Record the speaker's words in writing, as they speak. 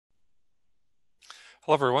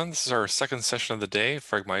Hello, everyone. This is our second session of the day,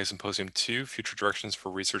 Phragmites Symposium 2, Future Directions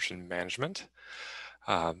for Research and Management.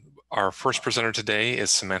 Our first presenter today is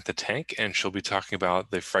Samantha Tank, and she'll be talking about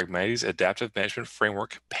the Phragmites Adaptive Management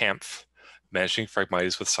Framework, PAMF, Managing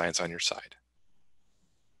Phragmites with Science on Your Side.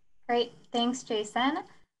 Great, thanks, Jason.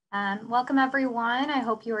 Welcome, everyone. I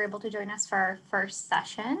hope you were able to join us for our first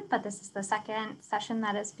session, but this is the second session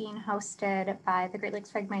that is being hosted by the Great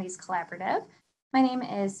Lakes Phragmites Collaborative. My name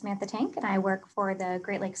is Samantha Tank, and I work for the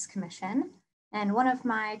Great Lakes Commission. And one of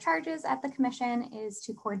my charges at the Commission is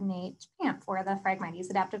to coordinate PAMF for the Phragmites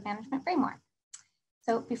Adaptive Management Framework.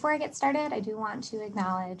 So before I get started, I do want to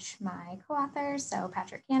acknowledge my co-authors, so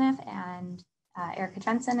Patrick Caniff and Erica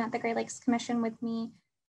Jensen at the Great Lakes Commission with me,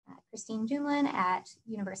 Christine Dunlin at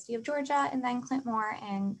University of Georgia, and then Clint Moore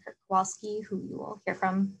and Kirk Kowalski, who you will hear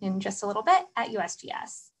from in just a little bit at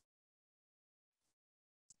USGS.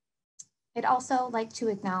 I'd also like to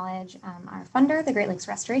acknowledge our funder, the Great Lakes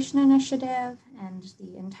Restoration Initiative, and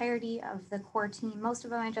the entirety of the core team. Most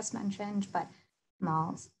of them I just mentioned, but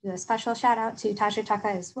I'll do a special shout out to Tasha Tucker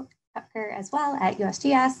as well at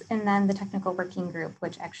USGS, and then the technical working group,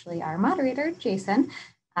 which actually our moderator, Jason,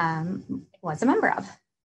 was a member of.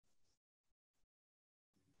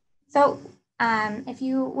 So if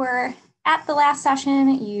you were at the last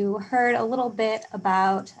session, you heard a little bit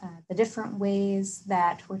about the different ways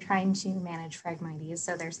that we're trying to manage Phragmites.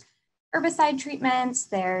 So there's herbicide treatments,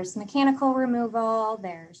 there's mechanical removal,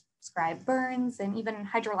 there's prescribed burns, and even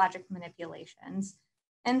hydrologic manipulations.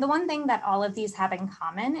 And the one thing that all of these have in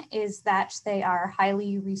common is that they are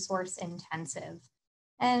highly resource intensive.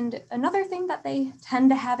 And another thing that they tend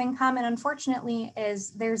to have in common, unfortunately,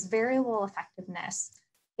 is there's variable effectiveness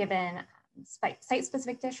given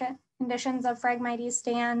site-specific conditions of Phragmites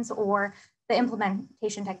stands or the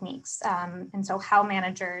implementation techniques. And so how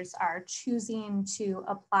managers are choosing to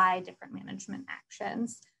apply different management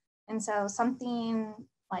actions. And so something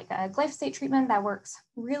like a glyphosate treatment that works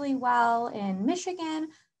really well in Michigan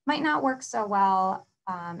might not work so well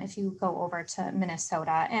if you go over to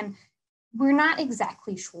Minnesota. And we're not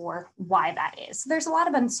exactly sure why that is. So there's a lot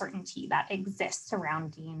of uncertainty that exists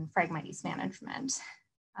surrounding Phragmites management.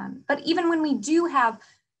 But even when we do have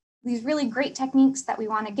these really great techniques that we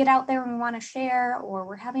want to get out there and we want to share, or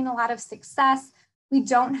we're having a lot of success, we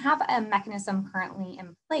don't have a mechanism currently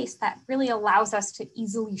in place that really allows us to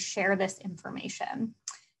easily share this information. And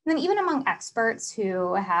then even among experts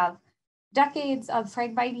who have decades of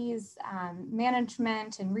Phragmites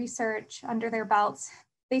management and research under their belts,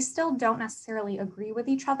 they still don't necessarily agree with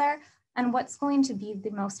each other on what's going to be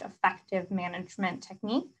the most effective management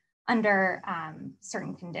technique under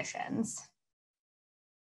certain conditions.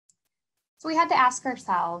 So we had to ask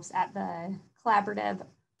ourselves at the collaborative,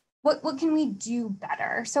 what can we do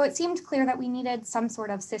better? So it seemed clear that we needed some sort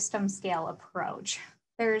of system scale approach.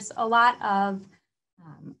 There's a lot of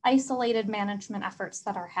isolated management efforts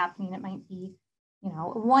that are happening. It might be,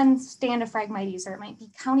 one stand of Phragmites, or it might be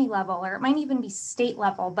county level, or it might even be state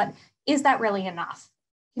level, but is that really enough?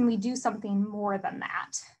 Can we do something more than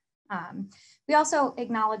that? We also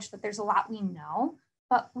acknowledge that there's a lot we know,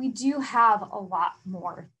 but we do have a lot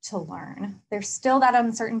more to learn. There's still that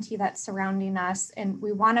uncertainty that's surrounding us, and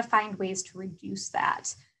we want to find ways to reduce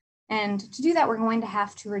that. And to do that, we're going to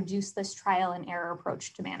have to reduce this trial and error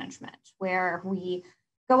approach to management, where we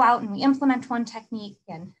go out and we implement one technique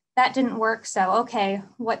and that didn't work. So, okay,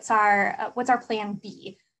 what's our plan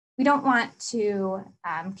B? We don't want to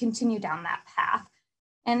continue down that path.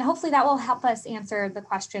 And hopefully that will help us answer the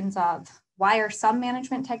questions of why are some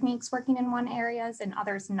management techniques working in one areas and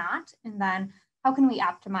others not? And then how can we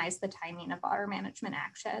optimize the timing of our management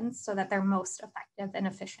actions so that they're most effective and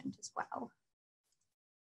efficient as well?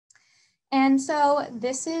 And so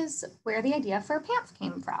this is where the idea for PAMF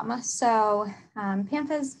came from. So PAMF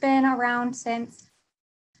has been around since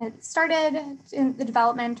it started in the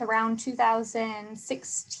development around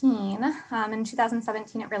 2016. In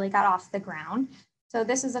 2017, it really got off the ground. So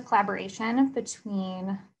this is a collaboration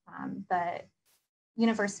between the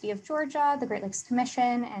University of Georgia, the Great Lakes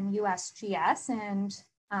Commission, and USGS, and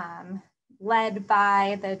led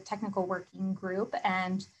by the technical working group.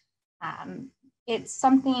 And it's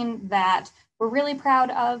something that we're really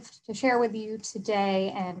proud of to share with you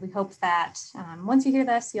today. And we hope that once you hear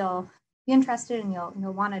this, you'll be interested and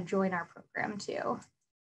you'll want to join our program too.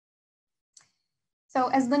 So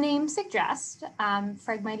as the name suggests,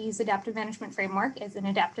 Phragmites Adaptive Management Framework is an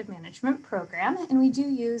adaptive management program, and we do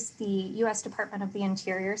use the U.S. Department of the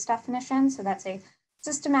Interior's definition. So that's a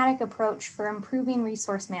systematic approach for improving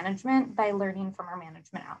resource management by learning from our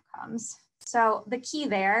management outcomes. So the key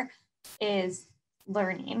there is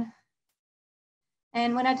learning.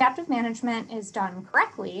 And when adaptive management is done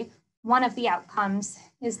correctly, one of the outcomes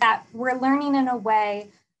is that we're learning in a way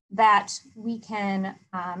that we can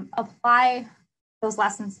apply those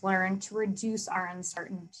lessons learned to reduce our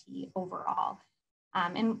uncertainty overall.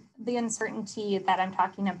 And the uncertainty that I'm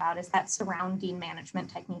talking about is that surrounding management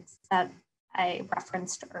techniques that I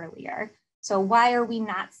referenced earlier. So why are we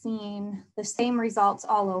not seeing the same results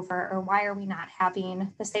all over, or why are we not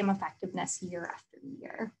having the same effectiveness year after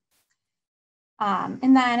year?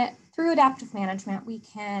 And then through adaptive management, we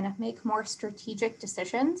can make more strategic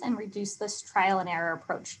decisions and reduce this trial and error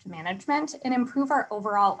approach to management and improve our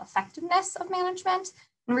overall effectiveness of management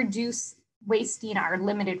and reduce wasting our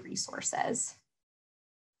limited resources.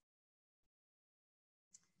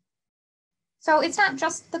 So it's not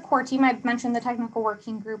just the core team. I've mentioned the technical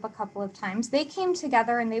working group a couple of times. They came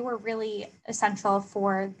together and they were really essential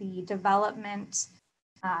for the development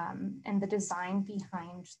and the design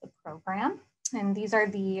behind the program. And these are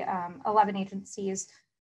the 11 agencies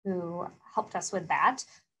who helped us with that.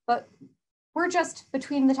 But we're just,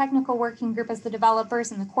 between the technical working group as the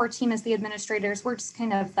developers and the core team as the administrators, we're just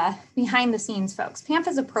kind of the behind the scenes folks. PAMF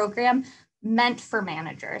is a program meant for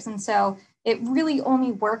managers. And so it really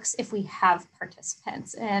only works if we have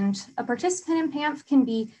participants. And a participant in PAMF can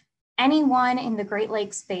be anyone in the Great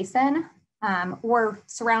Lakes Basin or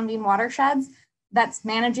surrounding watersheds that's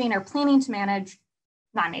managing or planning to manage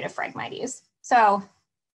non-native Phragmites. So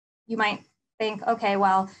you might think, okay,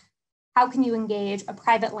 well, how can you engage a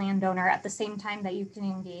private landowner at the same time that you can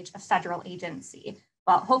engage a federal agency?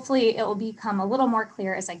 Well, hopefully it will become a little more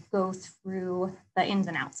clear as I go through the ins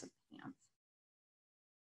and outs of PAMF.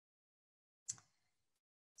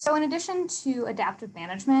 So in addition to adaptive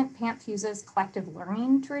management, PAMF uses collective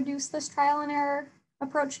learning to reduce this trial and error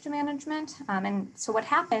approach to management. And so what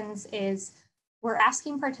happens is we're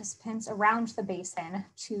asking participants around the basin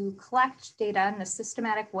to collect data in a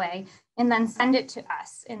systematic way and then send it to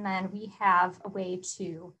us. And then we have a way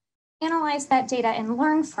to analyze that data and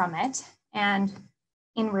learn from it. And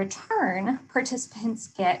in return, participants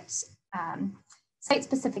get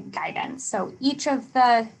site-specific guidance. So each of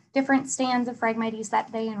the different stands of Phragmites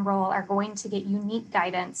that they enroll are going to get unique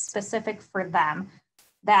guidance specific for them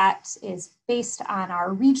that is based on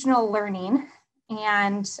our regional learning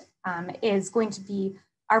and is going to be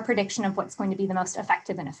our prediction of what's going to be the most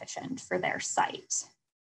effective and efficient for their site.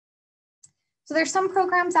 So there's some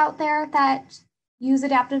programs out there that use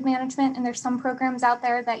adaptive management, and there's some programs out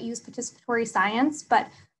there that use participatory science, but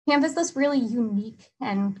PAMF is this really unique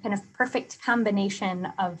and kind of perfect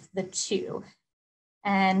combination of the two.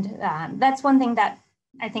 And that's one thing that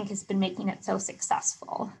I think has been making it so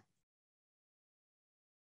successful.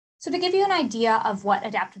 So to give you an idea of what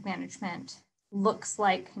adaptive management looks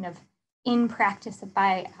like kind of in practice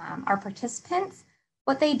by our participants,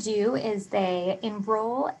 what they do is they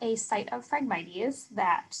enroll a site of Phragmites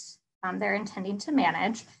that they're intending to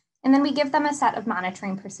manage, and then we give them a set of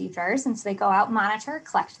monitoring procedures. And so they go out, monitor,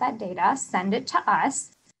 collect that data, send it to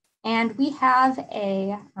us, and we have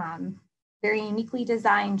a very uniquely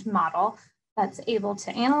designed model that's able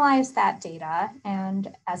to analyze that data,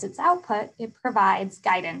 and as its output, it provides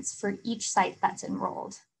guidance for each site that's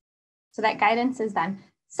enrolled. So that guidance is then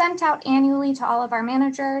sent out annually to all of our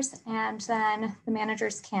managers, and then the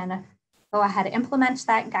managers can go ahead and implement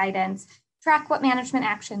that guidance, track what management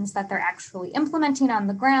actions that they're actually implementing on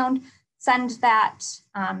the ground, send that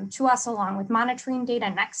to us along with monitoring data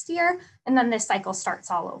next year, and then this cycle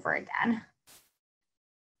starts all over again.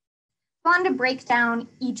 I wanted to break down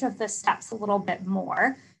each of the steps a little bit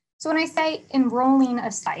more. So when I say enrolling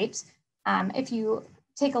a site, if you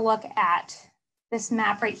take a look at this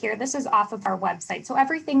map right here, this is off of our website. So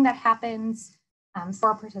everything that happens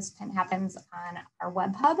for a participant happens on our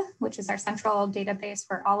web hub, which is our central database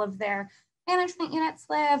where all of their management units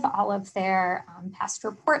live, all of their past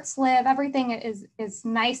reports live. Everything is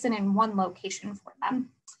nice and in one location for them.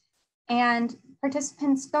 And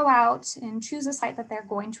participants go out and choose a site that they're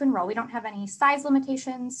going to enroll. We don't have any size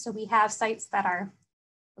limitations. So we have sites that are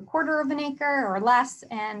 1/4 of an acre or less,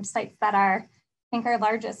 and sites that are, I think our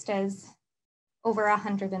largest is over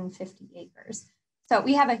 150 acres. So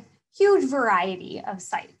we have a huge variety of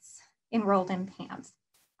sites enrolled in PAMF.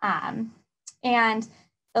 And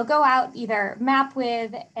they'll go out, either map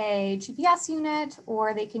with a GPS unit,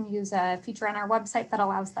 or they can use a feature on our website that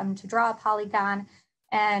allows them to draw a polygon,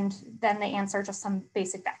 and then they answer just some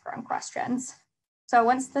basic background questions. So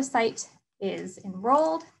once the site is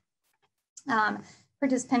enrolled,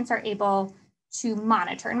 participants are able to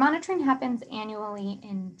monitor. And monitoring happens annually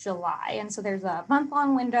in July. And so there's a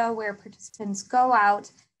month-long window where participants go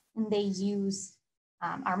out and they use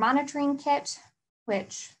our monitoring kit,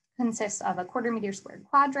 which consists of a 1/4 meter squared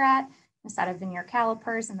quadrat, a set of veneer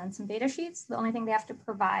calipers, and then some data sheets. The only thing they have to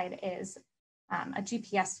provide is a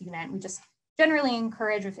GPS unit. We just generally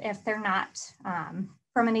encourage if they're not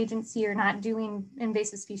from an agency or not doing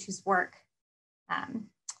invasive species work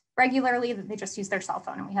regularly, that they just use their cell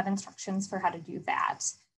phone, and we have instructions for how to do that.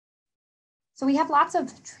 So we have lots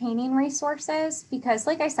of training resources because,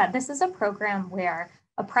 like I said, this is a program where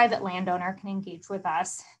a private landowner can engage with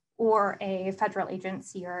us, or a federal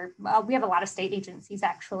agency, or we have a lot of state agencies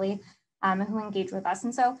actually who engage with us.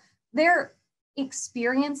 And so their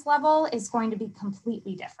experience level is going to be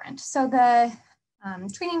completely different. So the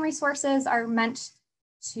training resources are meant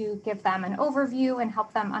to give them an overview and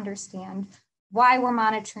help them understand why we're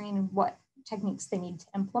monitoring and what techniques they need to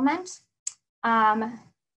implement. And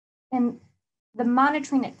the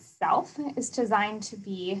monitoring itself is designed to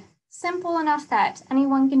be simple enough that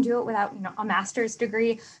anyone can do it without, a master's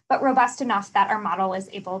degree, but robust enough that our model is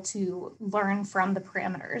able to learn from the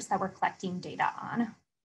parameters that we're collecting data on.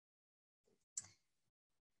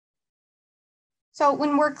 So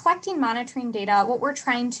when we're collecting monitoring data, what we're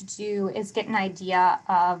trying to do is get an idea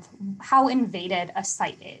of how invaded a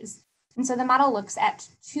site is. And so the model looks at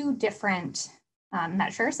two different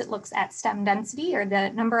measures. It looks at stem density, or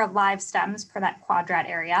the number of live stems per that quadrat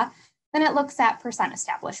area. Then it looks at percent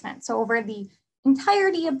establishment. So over the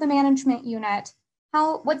entirety of the management unit,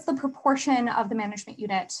 what's the proportion of the management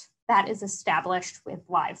unit that is established with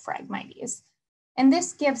live Phragmites? And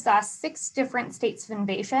this gives us 6 different states of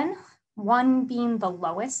invasion, 1 being the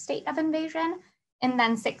lowest state of invasion, and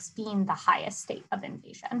then 6 being the highest state of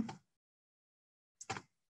invasion.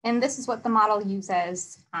 And this is what the model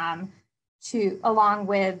uses along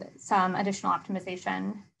with some additional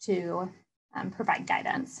optimization to provide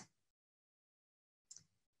guidance.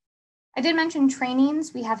 I did mention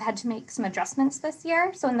trainings. We have had to make some adjustments this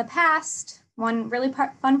year. So in the past, one really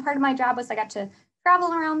fun part of my job was I got to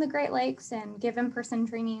travel around the Great Lakes and give in-person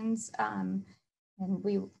trainings. And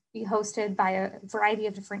we hosted by a variety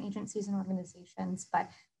of different agencies and organizations. But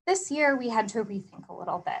this year we had to rethink a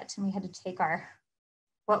little bit, and we had to take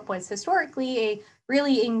what was historically a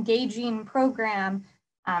really engaging program,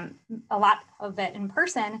 a lot of it in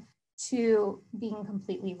person, to being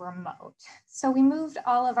completely remote. So we moved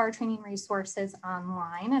all of our training resources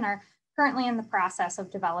online and are currently in the process of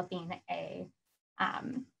developing a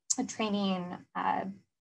training. I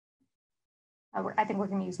think we're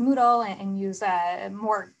going to use Moodle and use a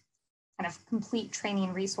more kind of complete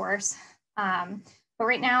training resource. But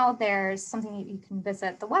right now there's something that you can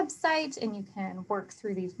visit the website and you can work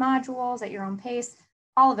through these modules at your own pace.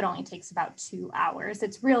 All of it only takes about 2 hours.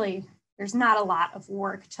 It's really, there's not a lot of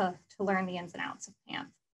work to learn the ins and outs of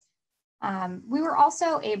PAMP. We were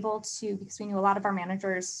also able to, because we knew a lot of our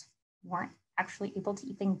managers weren't actually able to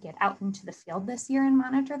even get out into the field this year and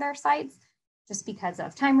monitor their sites, just because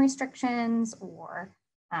of time restrictions or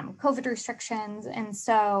COVID restrictions. And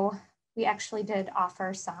so we actually did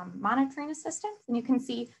offer some monitoring assistance. And you can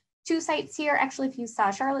see 2 sites here. Actually, if you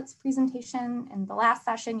saw Charlotte's presentation in the last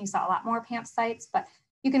session, you saw a lot more PAMP sites, but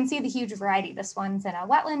you can see the huge variety. This one's in a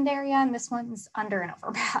wetland area and this one's under an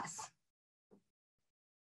overpass.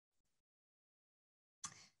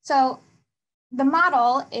 So the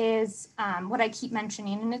model is what I keep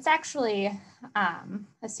mentioning, and it's actually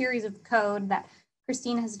a series of code that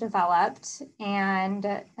Christine has developed, and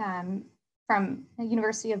from the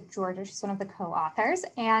University of Georgia. She's one of the co-authors.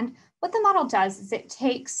 And what the model does is it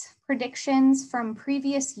takes predictions from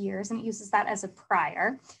previous years and it uses that as a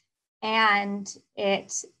prior. And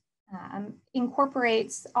it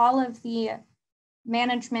incorporates all of the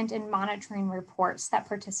management and monitoring reports that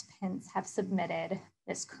participants have submitted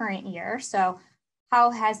this current year. So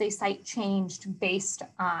how has a site changed based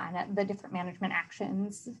on the different management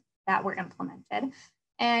actions that were implemented?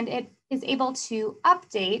 And it is able to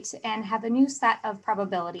update and have a new set of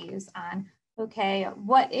probabilities on, okay,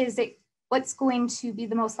 what's going to be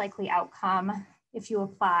the most likely outcome if you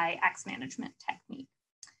apply X management technique.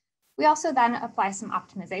 We also then apply some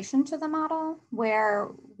optimization to the model where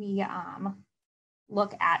we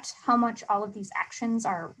look at how much all of these actions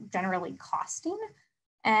are generally costing.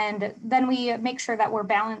 And then we make sure that we're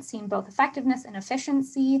balancing both effectiveness and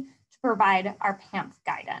efficiency to provide our PAMP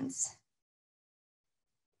guidance.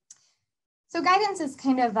 So guidance is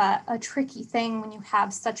kind of a tricky thing when you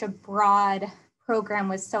have such a broad program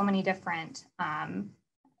with so many different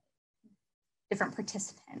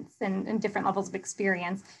participants and different levels of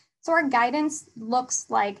experience. So our guidance looks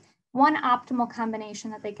like one optimal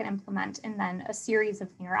combination that they can implement and then a series of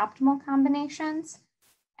near optimal combinations.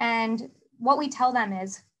 And what we tell them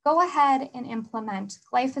is go ahead and implement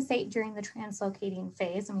glyphosate during the translocating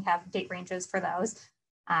phase, and we have date ranges for those.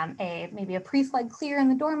 maybe a pre-flood clear in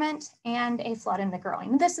the dormant and a flood in the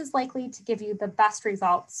growing. This is likely to give you the best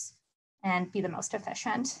results and be the most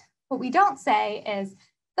efficient. What we don't say is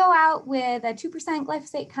go out with a 2%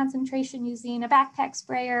 glyphosate concentration using a backpack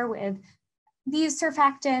sprayer with these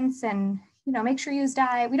surfactants and make sure you use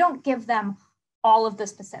dye. We don't give them all of the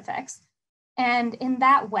specifics. And in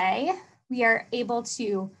that way, we are able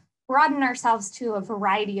to broaden ourselves to a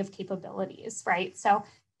variety of capabilities, right? So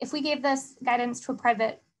if we gave this guidance to a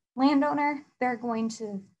private landowner, they're going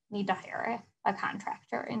to need to hire a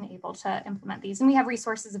contractor and able to implement these. And we have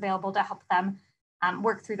resources available to help them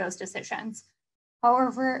work through those decisions.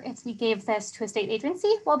 However, if we gave this to a state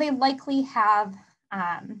agency, well, they likely have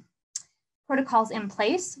protocols in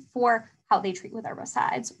place for how they treat with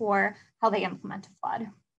herbicides or how they implement a flood.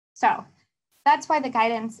 So that's why the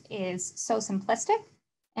guidance is so simplistic.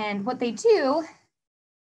 And what they do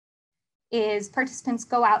is participants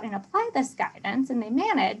go out and apply this guidance and they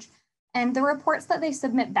manage, and the reports that they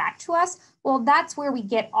submit back to us, well, that's where we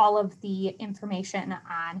get all of the information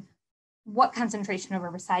on what concentration of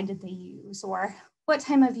herbicide did they use, or what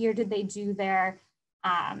time of year did they do their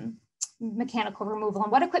mechanical removal,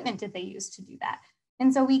 and what equipment did they use to do that.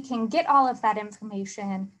 And so we can get all of that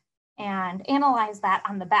information and analyze that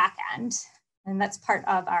on the back end. And that's part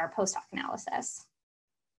of our post-hoc analysis.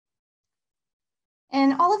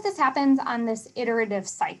 And all of this happens on this iterative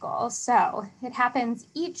cycle. So it happens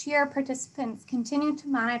each year. Participants continue to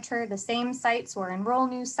monitor the same sites or enroll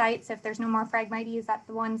new sites. If there's no more Phragmites at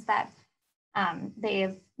the ones that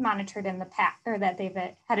they've monitored in the past, or that they've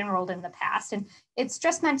had enrolled in the past. And it's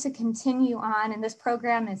just meant to continue on. And this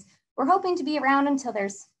program is, we're hoping to be around until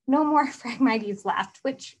there's no more Phragmites left,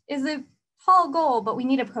 which is a tall goal, but we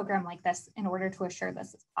need a program like this in order to assure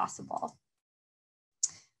this is possible.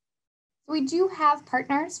 We do have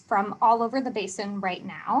partners from all over the basin right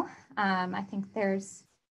now. I think there's,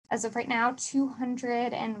 as of right now,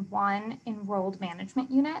 201 enrolled management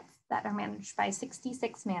units that are managed by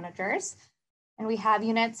 66 managers. And we have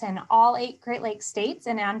units in all 8 Great Lakes states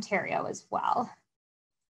and Ontario as well.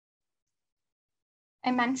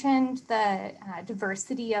 I mentioned the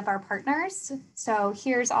diversity of our partners. So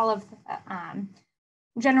here's all of the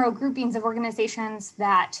general groupings of organizations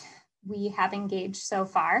that we have engaged so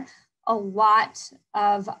far. A lot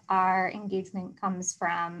of our engagement comes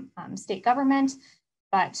from state government,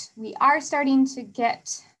 but we are starting to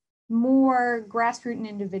get more grassroots and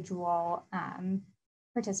individual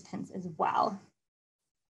participants as well.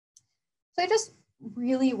 So I just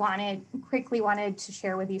really quickly wanted to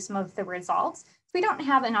share with you some of the results. We don't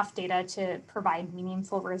have enough data to provide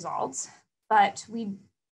meaningful results, but we,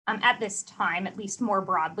 at this time, at least more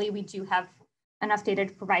broadly, we do have enough data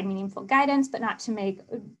to provide meaningful guidance, but not to make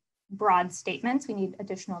broad statements. We need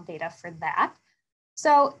additional data for that.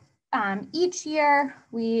 So each year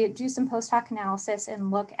we do some post hoc analysis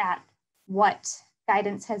and look at what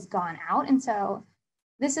guidance has gone out. And so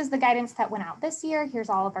this is the guidance that went out this year. Here's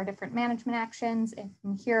all of our different management actions,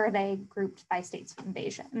 and here are they grouped by states of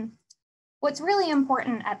invasion. What's really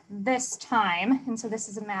important at this time, and so this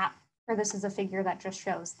is a map, or this is a figure that just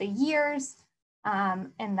shows the years,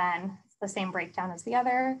 and then it's the same breakdown as the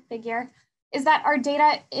other figure, is that our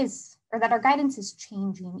data is, or that our guidance is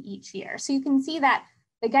changing each year. So you can see that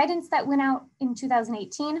the guidance that went out in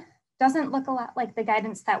 2018 doesn't look a lot like the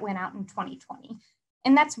guidance that went out in 2020.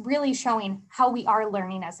 And that's really showing how we are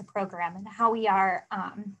learning as a program and how we are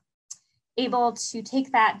able to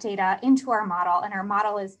take that data into our model, and our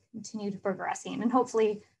model is continue to progressing, and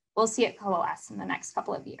hopefully we'll see it coalesce in the next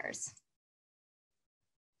couple of years.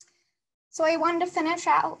 So I wanted to finish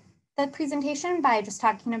out the presentation by just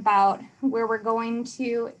talking about where we're going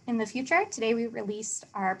to in the future. Today we released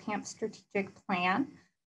our PAMP strategic plan.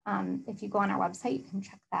 If you go on our website, you can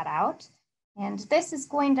check that out. And this is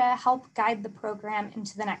going to help guide the program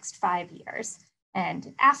into the next 5 years.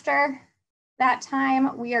 And after that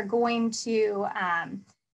time, we are going to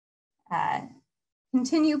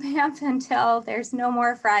continue PAMP until there's no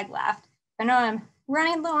more frag left. I know I'm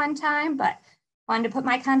running low on time, but wanted to put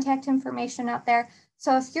my contact information out there.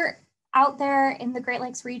 So if you're out there in the Great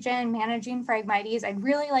Lakes region managing Phragmites, I'd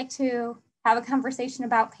really like to have a conversation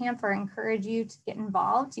about PAMP or encourage you to get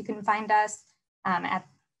involved. You can find us at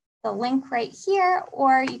the link right here,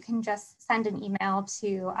 or you can just send an email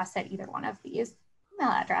to us at either one of these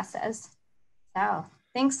email addresses. So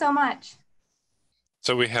thanks so much.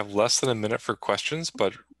 So we have less than a minute for questions,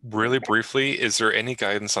 but really briefly, is there any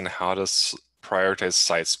guidance on how to prioritize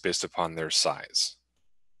sites based upon their size?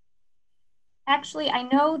 Actually, I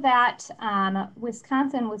know that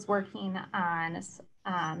Wisconsin was working on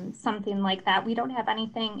something like that. We don't have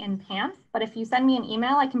anything in PANF, but if you send me an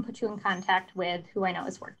email, I can put you in contact with who I know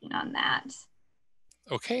is working on that.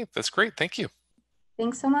 Okay, that's great. Thank you.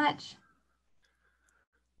 Thanks so much.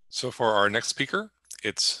 So for our next speaker,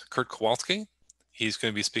 it's Kurt Kowalski. He's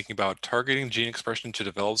going to be speaking about targeting gene expression to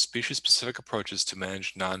develop species-specific approaches to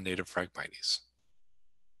manage non-native Phragmites.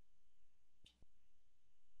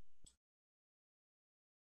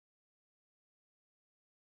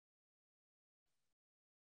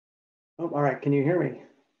 Oh, all right. Can you hear me?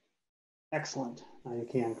 Excellent. Now you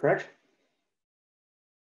can, correct?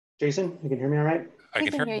 Jason, you can hear me all right? I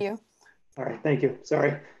can hear you. All right. Thank you.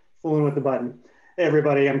 Sorry, fooling with the button. Hey,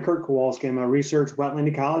 everybody. I'm Kurt Kowalski. I'm a research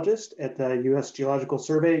wetland ecologist at the U.S. Geological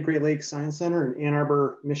Survey Great Lakes Science Center in Ann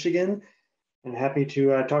Arbor, Michigan. And happy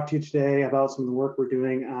to talk to you today about some of the work we're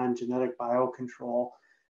doing on genetic biocontrol.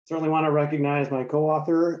 Certainly want to recognize my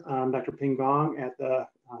co-author, Dr. Ping Gong at the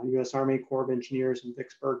U.S. Army Corps of Engineers in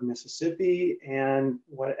Vicksburg, Mississippi. And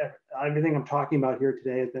everything I'm talking about here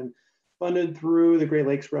today has been funded through the Great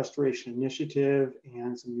Lakes Restoration Initiative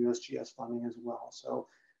and some USGS funding as well. So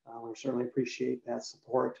we certainly appreciate that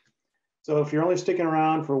support. So if you're only sticking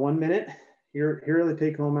around for 1 minute, here are the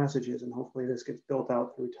take-home messages, and hopefully this gets built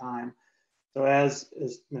out through time. So as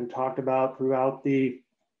has been talked about throughout the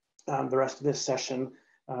rest of this session,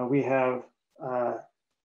 we have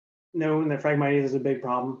known that Phragmites is a big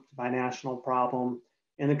problem, it's a binational problem,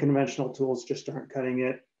 and the conventional tools just aren't cutting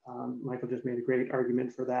it. Michael just made a great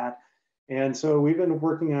argument for that. And so we've been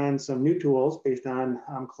working on some new tools based on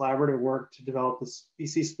collaborative work to develop the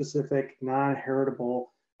species-specific,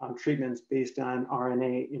 non-heritable treatments based on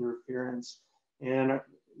RNA interference. And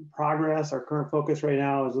progress, our current focus right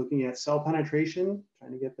now is looking at cell penetration,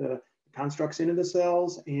 trying to get the constructs into the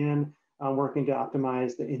cells, and working to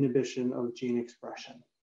optimize the inhibition of gene expression.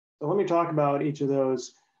 So let me talk about each of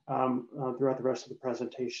those throughout the rest of the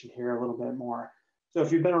presentation here a little bit more. So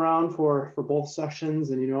if you've been around for both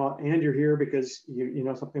sessions and you're here because you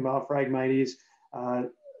know something about Phragmites,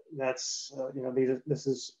 this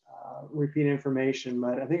is repeat information,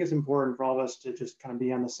 but I think it's important for all of us to just kind of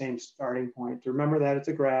be on the same starting point. To remember that it's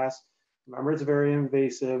a grass, remember it's very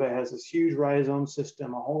invasive, it has this huge rhizome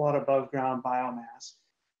system, a whole lot of above ground biomass.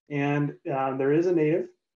 And there is a native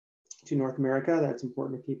to North America that's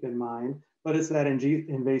important to keep in mind, but it's that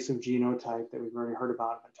invasive genotype that we've already heard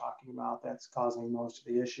about and been talking about that's causing most of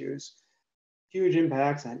the issues. Huge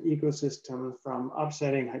impacts on ecosystems from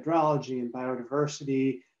upsetting hydrology and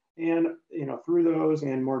biodiversity, and through those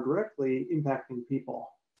and more directly impacting people.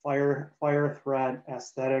 Fire threat,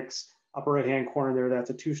 aesthetics. Upper right-hand corner there, that's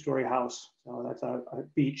a 2-story house. So that's a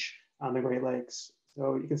beach on the Great Lakes.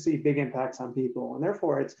 So you can see big impacts on people, and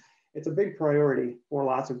therefore it's a big priority for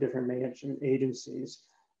lots of different management agencies.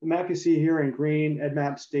 The map you see here in green,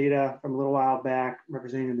 EDMAP's data from a little while back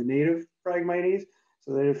representing the native Phragmites.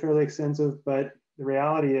 So they're fairly extensive, but the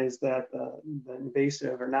reality is that the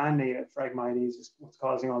invasive or non-native Phragmites is what's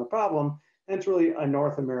causing all the problem, and it's really a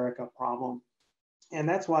North America problem. And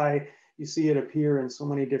that's why you see it appear in so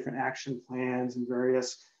many different action plans and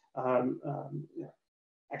various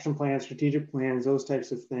action plans, strategic plans, those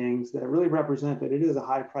types of things that really represent that it is a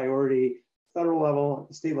high priority, federal level,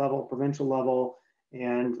 state level, provincial level,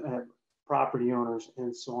 and property owners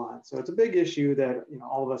and so on. So it's a big issue that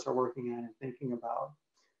all of us are working on and thinking about.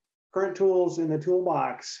 Current tools in the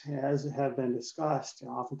toolbox, as have been discussed,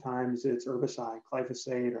 oftentimes it's herbicide,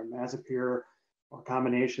 glyphosate, or mazapir, or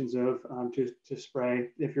combinations of to spray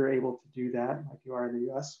if you're able to do that, like you are in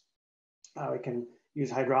the US. We can use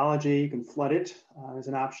hydrology, you can flood it as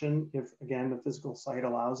an option if, again, the physical site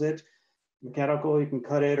allows it. Mechanical, you can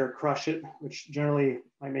cut it or crush it, which generally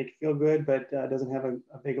might make you feel good, but doesn't have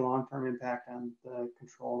a big long-term impact on the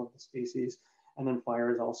control of the species. And then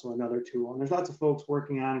fire is also another tool. And there's lots of folks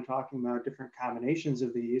working on and talking about different combinations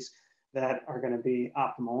of these that are going to be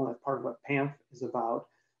optimal. That's part of what PANF is about.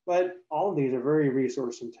 But all of these are very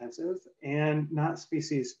resource intensive and not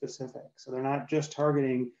species specific. So they're not just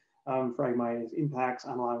targeting Phragmites, impacts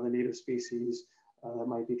on a lot of the native species that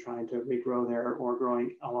might be trying to regrow there or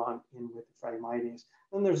growing along in with the Phragmites.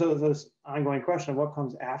 Then there's those ongoing question of what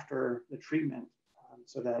comes after the treatment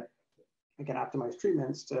so that we can optimize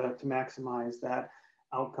treatments to maximize that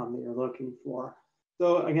outcome that you're looking for.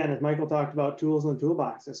 So again, as Michael talked about, tools in the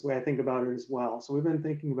toolbox, that's the way I think about it as well. So we've been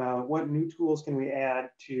thinking about what new tools can we add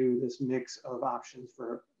to this mix of options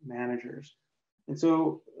for managers. And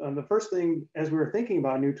so the first thing, as we were thinking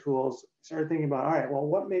about new tools, started thinking about, all right, well,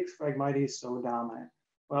 what makes Phragmites so dominant?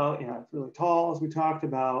 Well, it's really tall, as we talked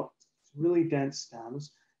about, it's really dense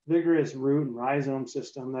stems, vigorous root and rhizome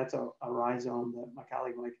system. That's a rhizome that my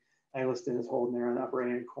colleague Mike Egliston is holding there in the upper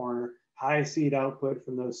right-hand corner. high seed output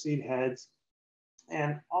from those seed heads.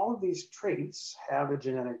 And all of these traits have a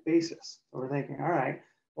genetic basis. So we're thinking, all right,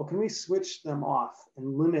 well, can we switch them off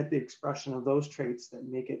and limit the expression of those traits that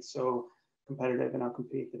make it so competitive and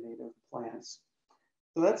outcompete the native plants?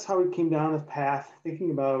 So that's how we came down this path,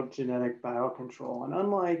 thinking about genetic biocontrol. And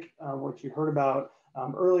unlike what you heard about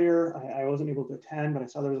earlier, I wasn't able to attend, but I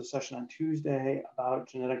saw there was a session on Tuesday about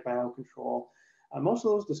genetic biocontrol. Most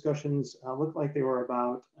of those discussions looked like they were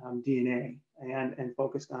about DNA and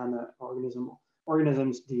focused on the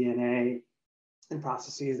organism's DNA and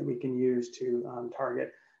processes that we can use to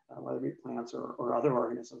target whether it be plants or other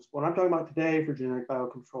organisms. What I'm talking about today for genetic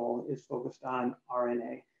biocontrol is focused on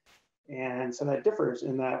RNA. And so that differs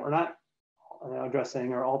in that we're not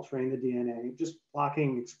addressing or altering the DNA, just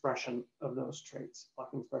blocking expression of those traits,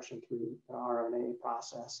 blocking expression through the RNA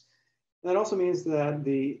process. And that also means that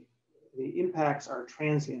the impacts are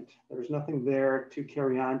transient. There's nothing there to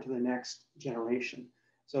carry on to the next generation.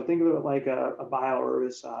 So think of it like a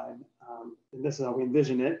bioherbicide. And this is how we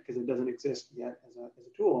envision it, because it doesn't exist yet as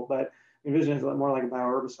a tool, but we envision it more like a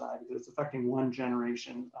bioherbicide because it's affecting one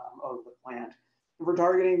generation of the plant. And we're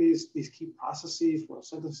targeting these key processes,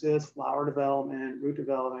 photosynthesis, flower development, root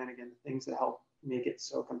development, again, the things that help make it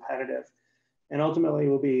so competitive. And ultimately,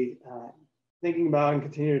 we'll be thinking about and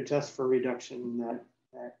continue to test for reduction in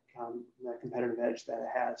that competitive edge that it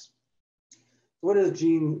has. What is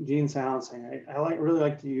gene silencing? I really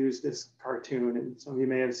like to use this cartoon, and some of you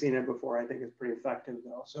may have seen it before. I think it's pretty effective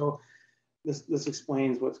though. So this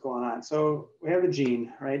explains what's going on. So we have a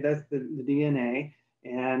gene, right? That's the DNA,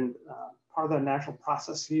 and part of the natural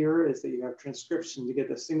process here is that you have transcription to get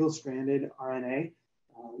the single-stranded RNA,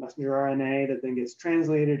 messenger RNA that then gets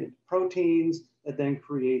translated into proteins that then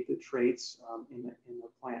create the traits in the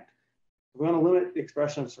plant. If we want to limit the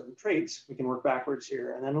expression of certain traits, we can work backwards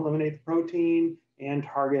here and then eliminate the protein and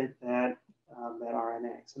target that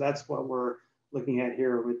RNA. So that's what we're looking at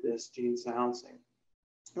here with this gene silencing.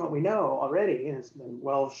 And what we know already, and it's been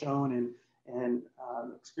well shown and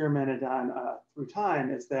experimented on through time,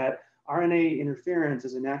 is that RNA interference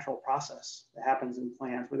is a natural process that happens in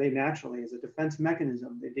plants where they naturally, as a defense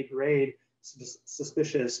mechanism, they degrade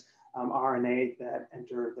suspicious RNA that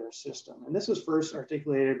enter their system. And this was first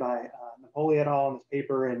articulated by Napoli et al. In this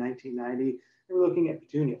paper in 1990. They were looking at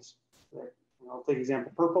petunias. I'll take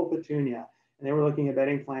example, purple petunia. And they were looking at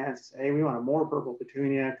bedding plants. Hey, we want a more purple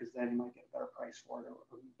petunia because then you might get a better price for it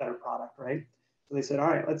or a better product, right? So they said, all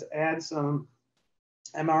right, let's add some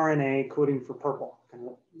mRNA coding for purple, kind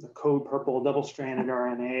of the code purple double-stranded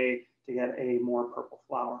RNA to get a more purple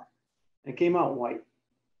flower. And it came out white.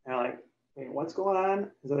 And they're like, wait, what's going on?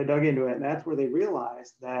 And so they dug into it, and that's where they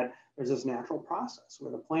realized that there's this natural process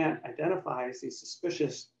where the plant identifies these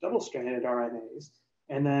suspicious double-stranded RNAs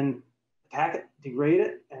and then attack it, degrade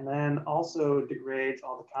it, and then also degrades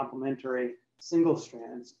all the complementary single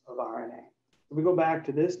strands of RNA. So we go back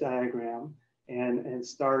to this diagram and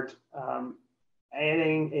start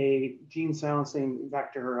adding a gene silencing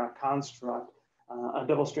vector construct, a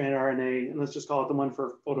double-stranded RNA, and let's just call it the one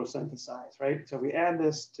for photosynthesize, right? So we add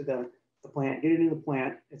this to the plant, get it into the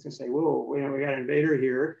plant, it's gonna say, whoa, we got an invader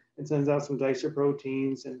here, and sends out some dicer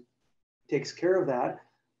proteins and takes care of that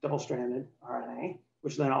double-stranded RNA,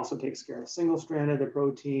 which then also takes care of single-stranded the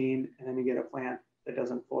protein, and then you get a plant that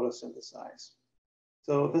doesn't photosynthesize.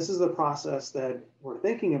 So this is the process that we're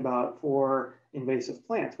thinking about for invasive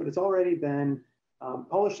plants, but it's already been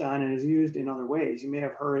published on and is used in other ways. You may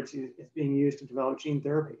have heard it's being used to develop gene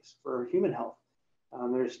therapies for human health.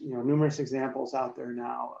 There's numerous examples out there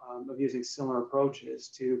now of using similar approaches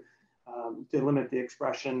to limit the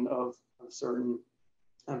expression of certain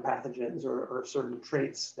pathogens or certain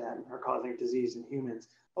traits that are causing disease in humans.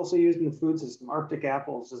 Also used in the food system. Arctic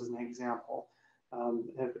apples, as an example,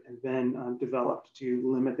 have been developed to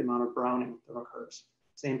limit the amount of browning that occurs.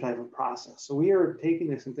 Same type of process. So we are taking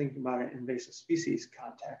this and thinking about it in invasive species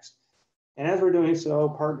context. And as we're doing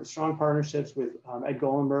so, strong partnerships with Ed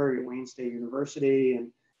Golenberg at Wayne State University,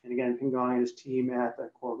 and again, Pingong and his team at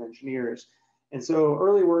the Corps of Engineers. And so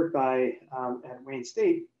early work at Wayne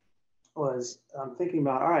State was thinking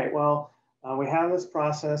about, all right, well, we have this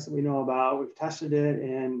process that we know about. We've tested it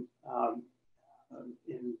in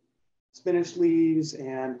spinach leaves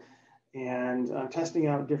and testing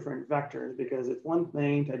out different vectors, because it's one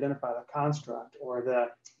thing to identify the construct or the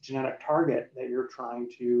genetic target that you're trying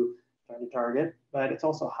to target, but it's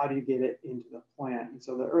also how do you get it into the plant. And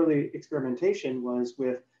so the early experimentation was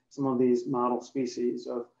with some of these model species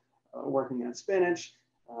of working on spinach.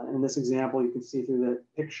 In this example, you can see through the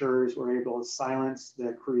pictures, we're able to silence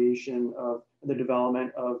the creation of the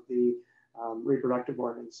development of the reproductive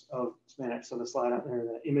organs of spinach. So the slide out there,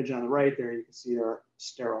 the image on the right there, you can see they're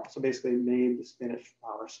sterile. So basically made the spinach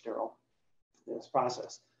flower sterile in this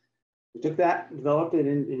process. We took that, developed it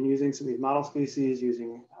in using some of these model species,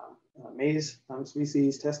 using maize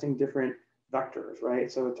species, testing different vectors,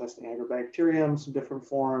 right? So testing agrobacterium, some different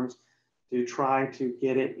forms to try to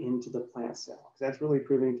get it into the plant cell. That's really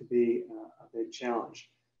proving to be a big challenge.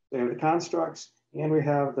 So we have the constructs and we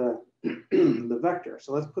have the, the vector.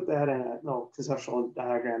 So let's put that in a little conceptual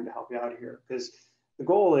diagram to help you out here, because the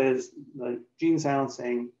goal is the gene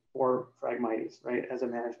silencing for Phragmites, right, as a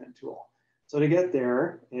management tool. So to get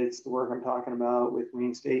there, it's the work I'm talking about with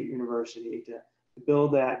Wayne State University to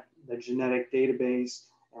build the genetic database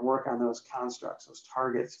and work on those constructs, those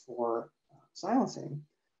targets for silencing.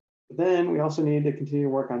 But then we also need to continue to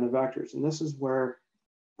work on the vectors. And this is where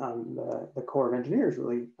the Corps of Engineers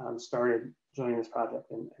really started joining this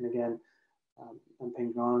project. And again,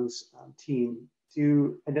 Peng Gong's team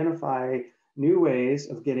to identify new ways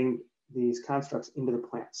of getting these constructs into the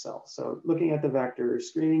plant cells. So looking at the vectors,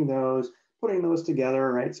 screening those, putting those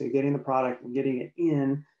together, right? So getting the product and getting it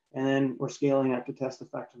in, and then we're scaling up to test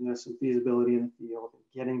effectiveness and feasibility in the field, and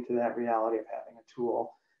getting to that reality of having a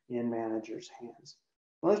tool in managers' hands.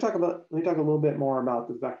 Well, let me talk a little bit more about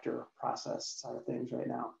the vector process side of things right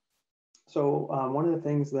now. So one of the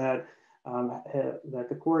things that that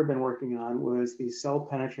the Corps had been working on was these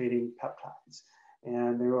cell-penetrating peptides,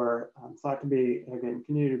 and they were thought to be, again,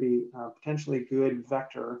 continue to be potentially good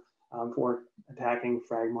vector for attacking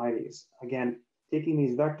Phragmites. Again, taking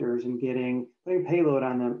these vectors and putting payload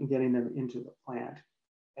on them and getting them into the plant.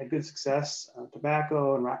 Had good success,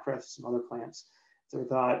 tobacco and rockcress, some other plants. So we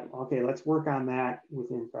thought, okay, let's work on that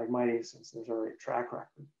within Phragmites since there's already a track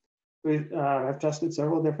record. We have tested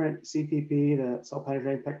several different CPP, the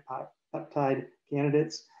cell-penetrating peptide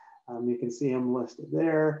candidates. You can see them listed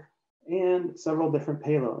there, and several different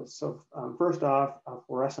payloads. So first off, a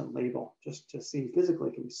fluorescent label, just to see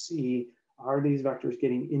physically, can you see, are these vectors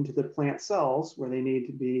getting into the plant cells where they need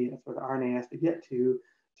to be, that's where the RNA has to get to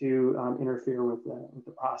interfere with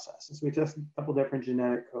the process. And so we tested a couple different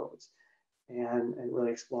genetic codes and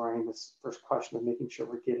really exploring this first question of making sure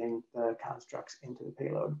we're getting the constructs into the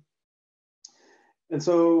payload. And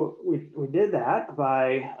so we did that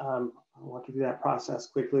by, I want to do that process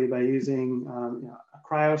quickly by using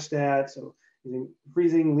a cryostat, so using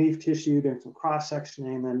freezing leaf tissue, doing some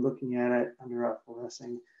cross-sectioning, and then looking at it under a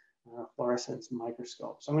fluorescence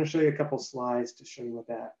microscope. So I'm going to show you a couple slides to show you what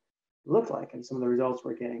that looked like and some of the results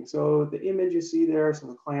we're getting. So the image you see there, some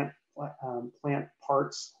of the plant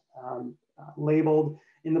parts labeled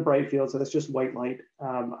in the bright field. So that's just white light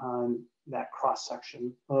on that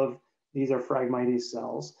cross-section of, these are Phragmites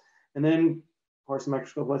cells. And then, of course, the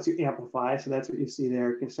microscope lets you amplify. So that's what you see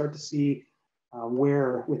there. You can start to see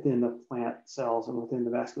where within the plant cells and within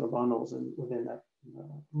the vascular bundles and within the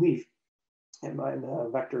leaf and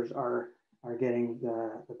the vectors are getting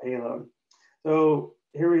the payload. So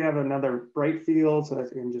here we have another bright field. So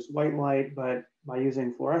that's again just white light, but by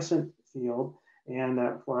using fluorescent field and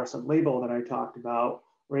that fluorescent label that I talked about,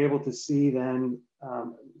 we're able to see then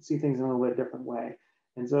see things in a little bit different way.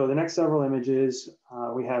 And so the next several images,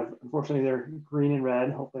 we have, unfortunately, they're green and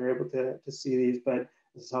red. Hopefully you're able to see these, but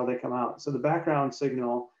this is how they come out. So the background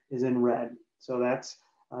signal is in red. So that's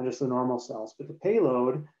just the normal cells, but the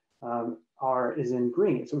payload is in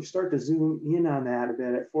green. So we start to zoom in on that a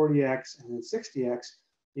bit at 40x and then 60x.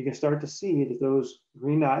 You can start to see that those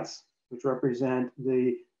green dots, which represent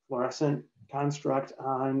the fluorescent construct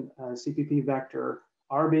on CPP vector,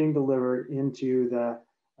 are being delivered into the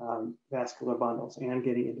vascular bundles and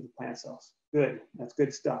getting into the plant cells. Good, that's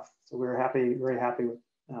good stuff. So we're happy, very happy with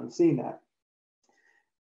seeing that.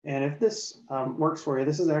 And if this works for you,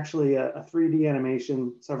 this is actually a 3D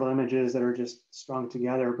animation, several images that are just strung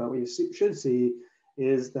together, but what you should see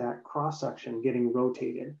is that cross-section getting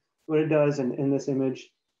rotated. What it does in this image,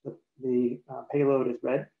 the payload is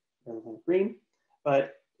red rather than green,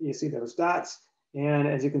 but you see those dots. And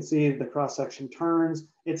as you can see, the cross-section turns.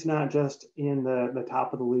 It's not just in the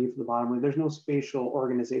top of the leaf, the bottom leaf. There's no spatial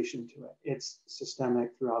organization to it. It's systemic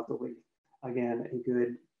throughout the leaf. Again, a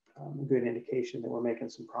good indication that we're making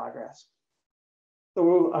some progress.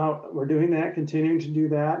 So we're doing that, continuing to do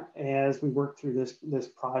that as we work through this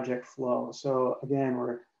project flow. So again,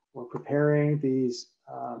 we're preparing these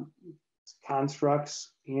constructs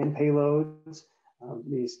and payloads,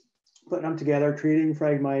 putting them together, treating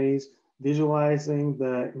Phragmites, visualizing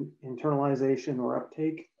the internalization or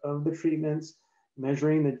uptake of the treatments,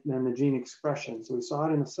 measuring the gene expression. So we saw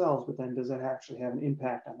it in the cells, but then does that actually have an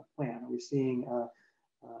impact on the plant? Are we seeing a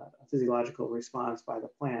physiological response by the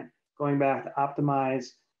plant? Going back to optimize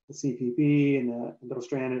the CPP and the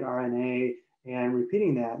double-stranded RNA, and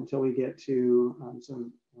repeating that until we get to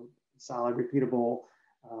some solid, repeatable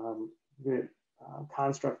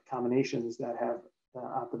construct combinations that have the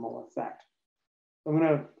optimal effect. I'm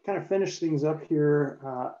going to kind of finish things up here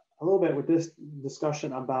a little bit with this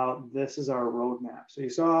discussion about this is our roadmap. So you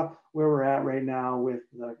saw where we're at right now with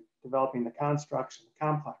developing the constructs and the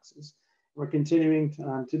complexes. We're continuing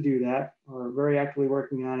to do that. We're very actively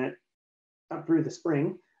working on it up through the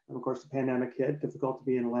spring. And of course, the pandemic hit, difficult to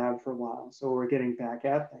be in the lab for a while. So we're getting back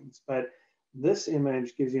at things. But this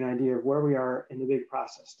image gives you an idea of where we are in the big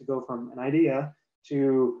process to go from an idea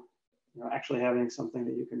to actually having something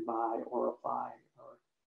that you can buy or apply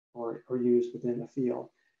or use within the field.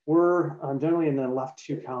 We're generally in the left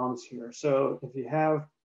two columns here. So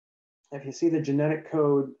if you see the genetic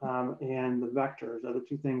code and the vectors are the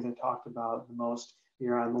two things I talked about the most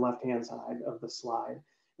here on the left-hand side of the slide.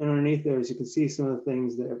 And underneath those, you can see some of the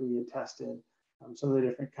things that we had tested, some of the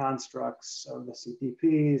different constructs of the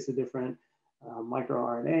CPPs, the different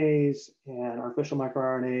microRNAs and artificial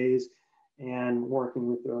microRNAs, and working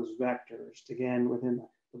with those vectors. Again, within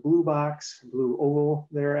the blue box, blue oval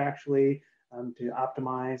there actually, to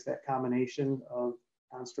optimize that combination of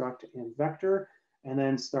construct and vector, and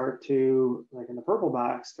then start to, like in the purple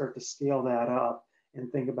box, start to scale that up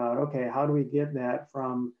and think about, okay, how do we get that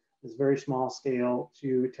from this very small scale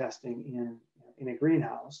to testing in a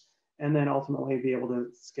greenhouse, and then ultimately be able to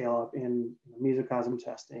scale up in mesocosm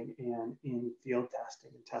testing and in field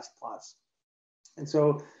testing and test plots. And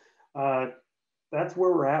so that's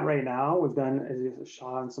where we're at right now. We've done, as you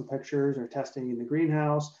saw in some pictures, or testing in the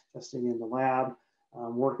greenhouse, testing in the lab,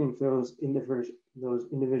 working through those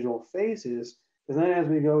individual phases. Because then as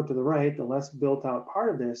we go to the right, the less built out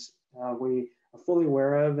part of this, we are fully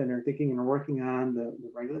aware of and are thinking and are working on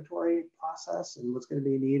the regulatory process and what's going to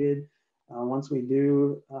be needed. Once we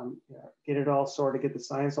do get it all sorted, get the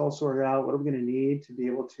science all sorted out, what are we going to need to be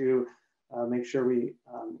able to make sure we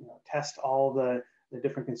test all the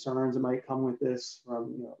different concerns that might come with this,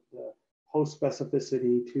 from the host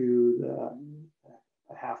specificity to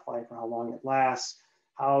the half-life or how long it lasts,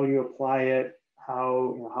 how you apply it,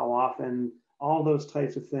 how often, all those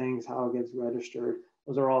types of things, how it gets registered.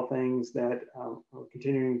 Those are all things that we're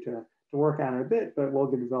continuing to work on a bit, but will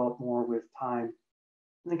get developed more with time.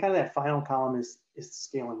 And then kind of that final column is the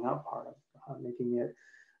scaling up part of making it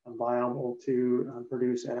viable to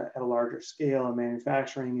produce at a larger scale and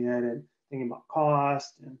manufacturing it and thinking about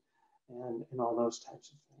cost and all those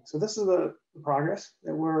types of things. So this is the progress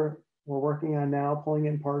that we're working on now, pulling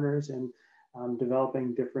in partners and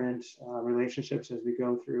developing different relationships as we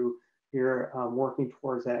go through here, working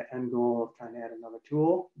towards that end goal of trying to add another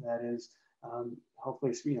tool that is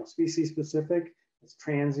hopefully species specific, it's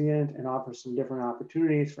transient, and offers some different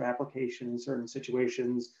opportunities for application in certain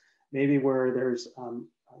situations, maybe where there's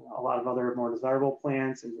a lot of other more desirable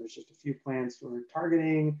plants and there's just a few plants we're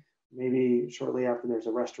targeting. Maybe shortly after there's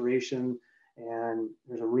a restoration and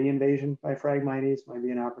there's a reinvasion by Phragmites, might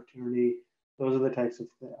be an opportunity. Those are the types of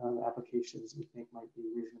applications we think might be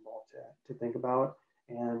reasonable to think about,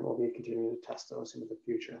 and we'll be continuing to test those into the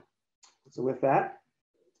future. So with that,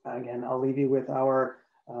 again, I'll leave you with our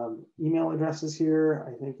email addresses here.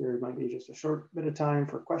 I think there might be just a short bit of time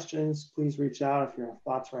for questions. Please reach out if you have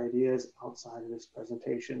thoughts or ideas outside of this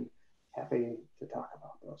presentation. Happy to talk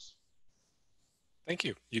about those. Thank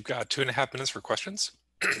you. You've got 2.5 minutes for questions,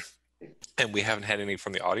 and we haven't had any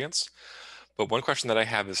from the audience. But one question that I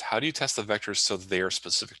have is, how do you test the vectors so that they are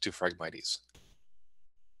specific to Phragmites?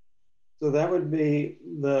 So that would be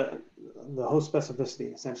the host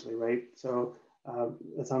specificity, essentially, right? So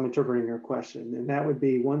that's how I'm interpreting your question. And that would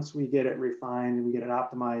be, once we get it refined and we get it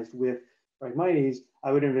optimized with Phragmites,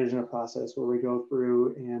 I would envision a process where we go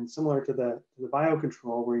through, and similar to the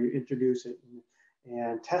biocontrol, where you introduce it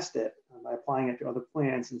and test it by applying it to other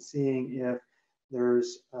plants and seeing if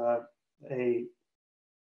there's not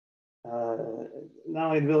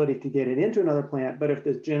only the ability to get it into another plant, but if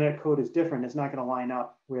the genetic code is different, it's not going to line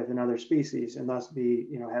up with another species and thus be,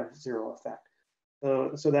 have zero effect.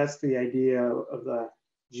 So that's the idea of the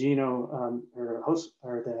genome or host,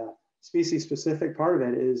 or the species specific part of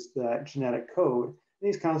it, is the genetic code.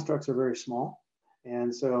 These constructs are very small,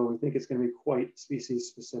 and so we think it's going to be quite species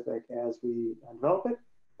specific as we develop it.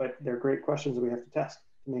 But they're great questions that we have to test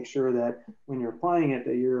to make sure that when you're applying it,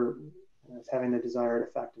 that it's having the desired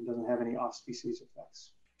effect and doesn't have any off-species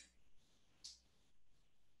effects.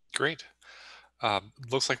 Great.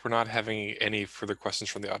 Looks like we're not having any further questions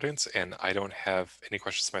from the audience, and I don't have any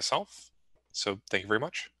questions myself. So thank you very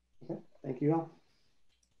much. Okay, thank you all.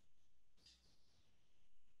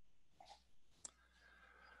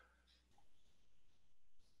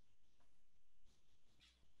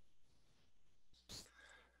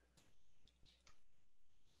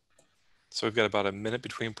 So we've got about a minute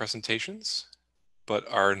between presentations,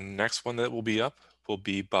 but our next one that will be up will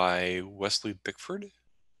be by Wesley Bickford.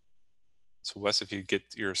 So Wes, if you get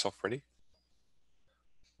yourself ready.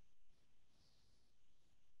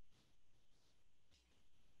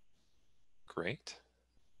 Great.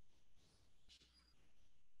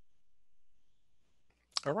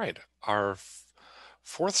 All right, our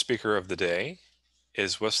fourth speaker of the day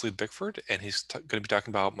is Wesley Bickford, and he's going to be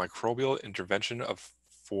talking about microbial intervention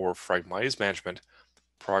for Phragmites management,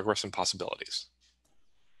 progress and possibilities.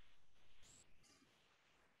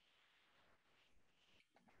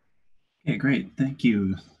 Okay, great. Thank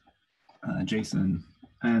you, Jason.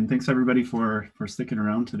 And thanks everybody for sticking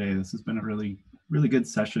around today. This has been a really good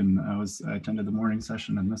session. I attended the morning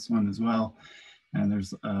session and this one as well. And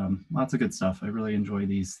there's lots of good stuff. I really enjoy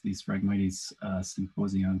these Phragmites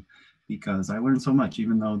Symposium because I learned so much,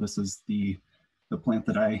 even though this is the plant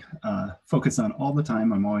that I focus on all the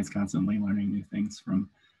time. I'm always constantly learning new things from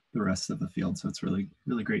the rest of the field. So it's really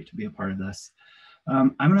great to be a part of this.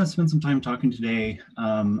 I'm going to spend some time talking today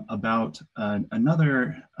about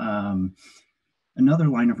another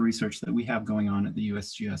line of research that we have going on at the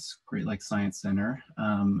USGS Great Lakes Science Center,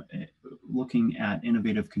 looking at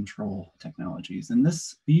innovative control technologies. And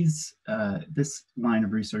this line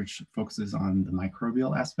of research focuses on the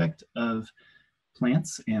microbial aspect of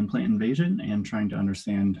plants and plant invasion, and trying to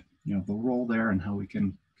understand, the role there and how we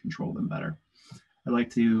can control them better. I'd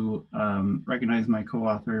like to recognize my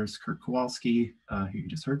co-authors, Kurt Kowalski, who you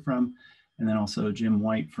just heard from, and then also Jim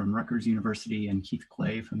White from Rutgers University and Keith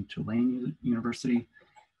Clay from Tulane University,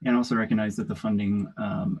 and also recognize that the funding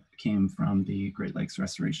came from the Great Lakes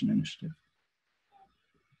Restoration Initiative.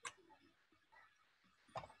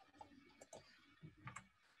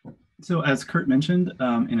 So as Kurt mentioned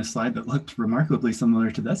in a slide that looked remarkably similar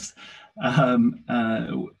to this,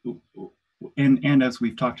 and as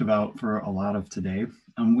we've talked about for a lot of today,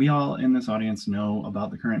 we all in this audience know about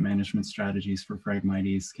the current management strategies for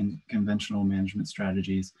Phragmites, conventional management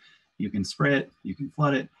strategies. You can spray it, you can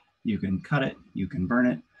flood it, you can cut it, you can burn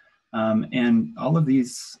it. And all of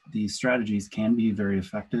these strategies can be very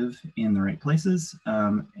effective in the right places.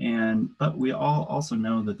 But we all also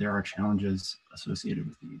know that there are challenges associated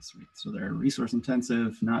with these. Right? So they're resource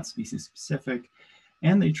intensive, not species specific,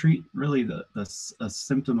 and they treat really a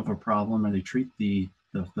symptom of a problem, or they treat the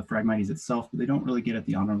Phragmites itself, but they don't really get at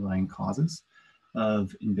the underlying causes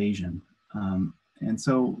of invasion. And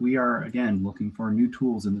so we are, again, looking for new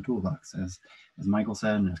tools in the toolbox. As Michael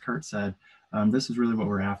said and as Kurt said, this is really what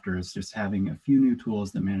we're after, is just having a few new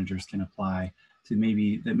tools that managers can apply that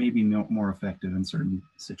may be more effective in certain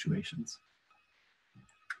situations.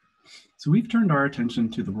 So we've turned our attention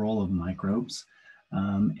to the role of microbes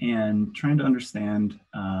and trying to understand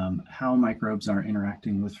how microbes are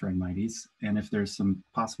interacting with Phragmites and if there's some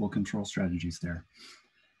possible control strategies there.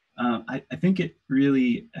 I think it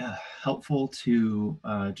really helpful to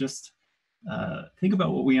just think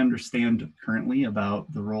about what we understand currently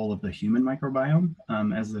about the role of the human microbiome.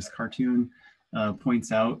 As this cartoon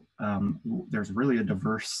points out, there's really a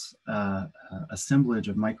diverse assemblage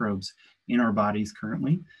of microbes in our bodies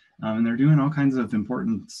currently, and they're doing all kinds of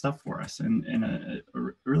important stuff for us. And a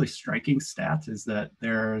really striking stat is that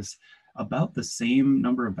there's about the same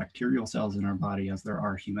number of bacterial cells in our body as there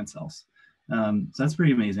are human cells. So that's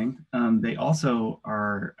pretty amazing. They also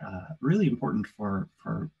are really important for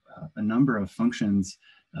a number of functions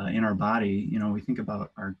in our body. We think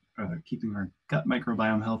about our keeping our gut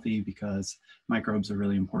microbiome healthy because microbes are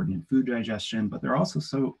really important in food digestion, but they're also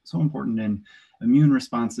so important in immune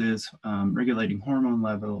responses, regulating hormone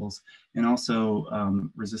levels, and also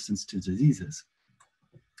resistance to diseases.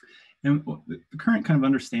 And the current kind of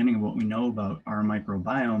understanding of what we know about our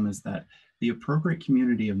microbiome is that the appropriate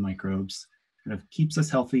community of microbes kind of keeps us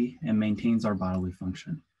healthy and maintains our bodily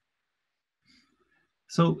function.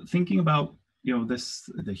 So thinking about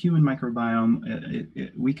the human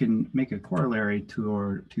microbiome, we can make a corollary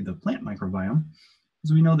to the plant microbiome,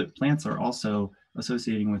 because we know that plants are also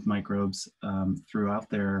associating with microbes throughout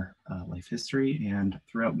their life history and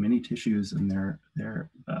throughout many tissues in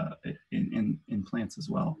in plants as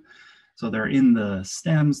well. So they're in the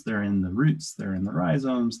stems, they're in the roots, they're in the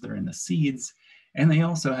rhizomes, they're in the seeds, and they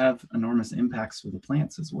also have enormous impacts for the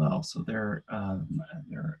plants as well. So they're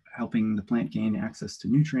helping the plant gain access to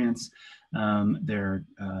nutrients. They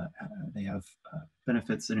have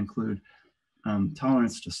benefits that include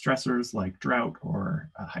tolerance to stressors like drought or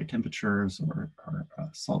high temperatures or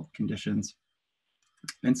salt conditions.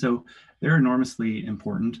 And so they're enormously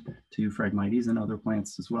important to Phragmites and other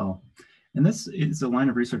plants as well. And this is a line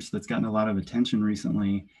of research that's gotten a lot of attention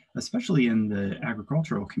recently, especially in the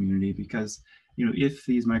agricultural community, because if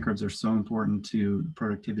these microbes are so important to the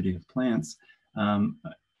productivity of plants,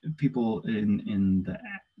 people in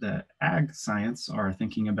the ag science are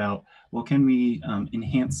thinking about, well, can we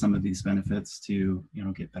enhance some of these benefits to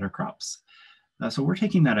get better crops? So we're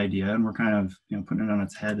taking that idea and we're kind of putting it on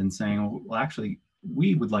its head and saying, well, actually,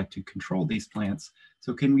 we would like to control these plants.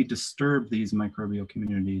 So can we disturb these microbial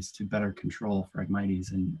communities to better control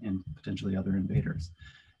Phragmites and potentially other invaders?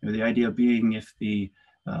 The idea being, if the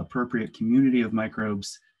appropriate community of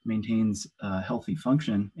microbes maintains healthy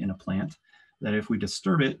function in a plant, that if we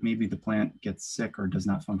disturb it, maybe the plant gets sick or does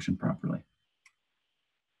not function properly.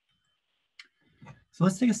 So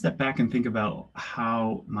let's take a step back and think about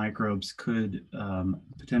how microbes could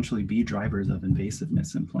potentially be drivers of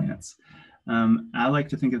invasiveness in plants. I like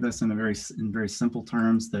to think of this in very simple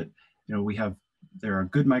terms, that there are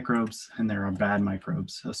good microbes and there are bad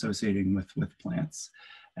microbes associating with plants.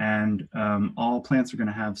 And all plants are going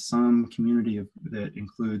to have some community that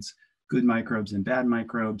includes good microbes and bad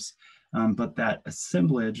microbes. But that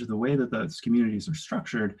assemblage, the way that those communities are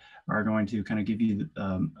structured, are going to kind of give you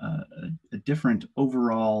a different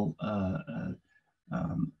overall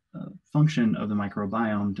function of the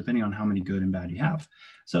microbiome, depending on how many good and bad you have.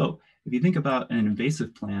 So if you think about an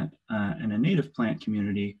invasive plant and a native plant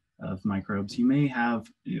community of microbes, you may have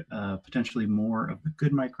potentially more of the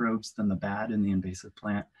good microbes than the bad in the invasive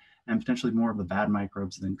plant, and potentially more of the bad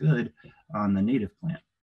microbes than good on the native plant.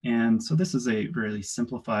 And so this is a really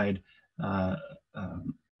simplified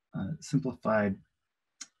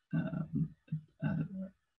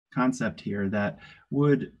concept here that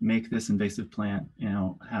would make this invasive plant,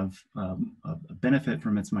 have a benefit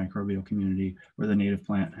from its microbial community, where the native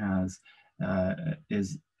plant has a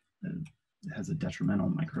detrimental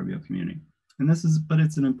microbial community. And but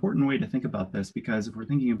it's an important way to think about this, because if we're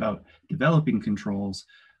thinking about developing controls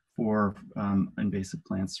for invasive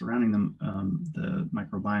plants surrounding them, the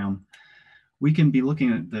microbiome, we can be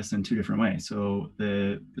looking at this in two different ways. So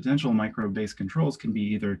the potential microbe-based controls can be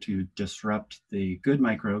either to disrupt the good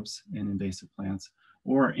microbes in invasive plants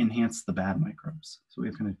or enhance the bad microbes. So we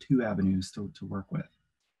have kind of two avenues to work with.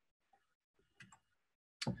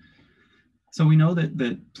 So we know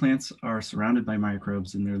that plants are surrounded by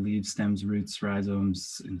microbes in their leaves, stems, roots,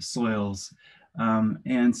 rhizomes, in the soils.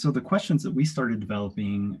 And so the questions that we started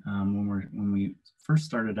developing when we first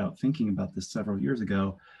started out thinking about this several years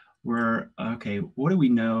ago were, okay, what do we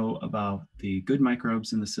know about the good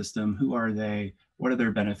microbes in the system? Who are they? What are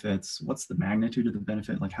their benefits? What's the magnitude of the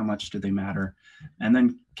benefit? Like, how much do they matter? And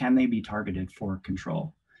then can they be targeted for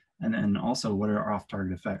control? And then also, what are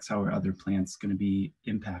off-target effects? How are other plants going to be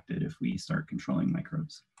impacted if we start controlling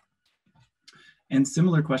microbes? And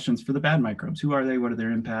similar questions for the bad microbes. Who are they? What are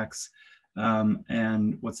their impacts?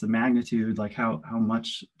 And what's the magnitude? Like, how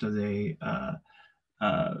much does a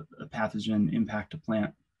pathogen impact a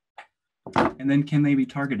plant? And then can they be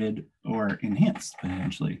targeted or enhanced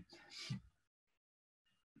potentially?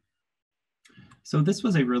 So this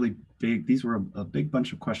was these were a big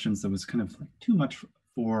bunch of questions that was kind of like too much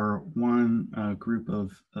for one group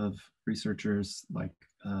of researchers like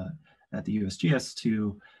at the USGS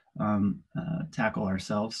to tackle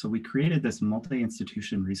ourselves. So we created this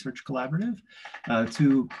multi-institution research collaborative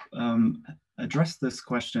to address this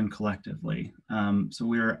question collectively. So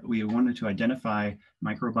we wanted to identify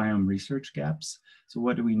microbiome research gaps. So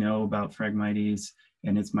what do we know about Phragmites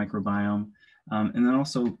and its microbiome? And then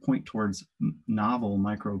also point towards novel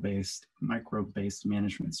microbe-based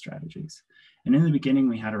management strategies. And in the beginning,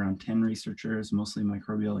 we had around 10 researchers, mostly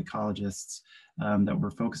microbial ecologists, that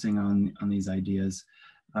were focusing on these ideas.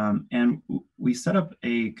 And we set up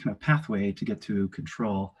a kind of pathway to get to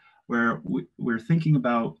control, where we're thinking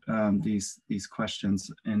about these questions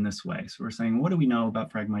in this way. So we're saying, what do we know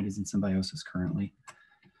about Phragmites and symbiosis currently?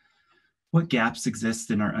 What gaps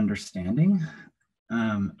exist in our understanding?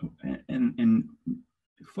 And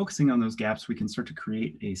focusing on those gaps, we can start to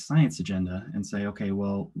create a science agenda and say, okay,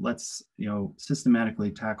 well, let's systematically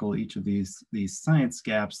tackle each of these science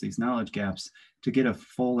gaps, these knowledge gaps, to get a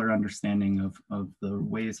fuller understanding of the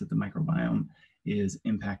ways that the microbiome is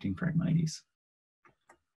impacting Phragmites.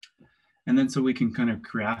 And then so we can kind of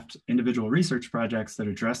craft individual research projects that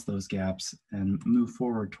address those gaps and move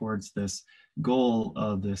forward towards this goal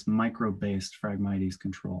of this microbe-based Phragmites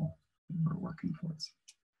control that we're working towards.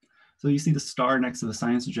 So you see the star next to the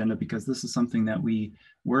science agenda because this is something that we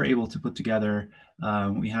were able to put together.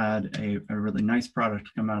 We had a really nice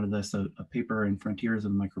product come out of this, a paper in Frontiers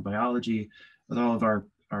of Microbiology, with all of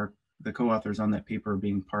the co-authors on that paper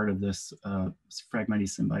being part of this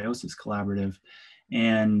Phragmites symbiosis collaborative.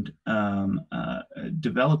 and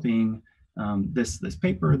developing this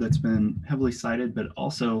paper that's been heavily cited, but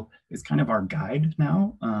also is kind of our guide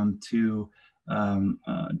now to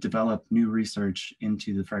develop new research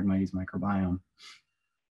into the Phragmites microbiome.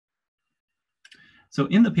 So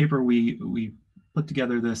in the paper, we put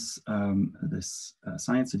together this,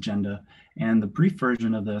 science agenda, and the brief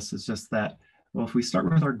version of this is just that, well, if we start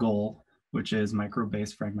with our goal, which is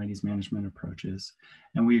microbe-based Phragmites management approaches,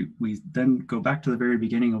 and we then go back to the very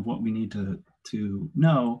beginning of what we need to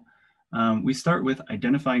know, we start with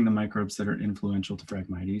identifying the microbes that are influential to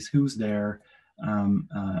Phragmites, who's there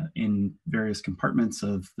in various compartments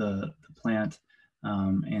of the plant,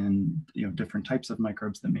 and different types of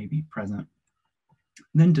microbes that may be present.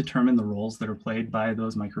 Then determine the roles that are played by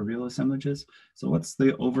those microbial assemblages. So what's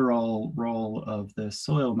the overall role of the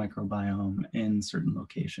soil microbiome in certain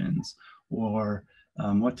locations? Or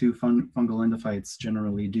what do fungal endophytes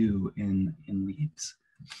generally do in leaves?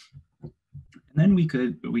 And then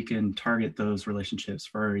we can target those relationships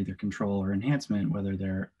for either control or enhancement, whether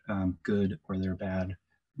they're good or they're bad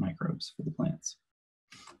microbes for the plants.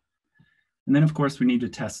 And then, of course, we need to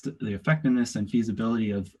test the effectiveness and feasibility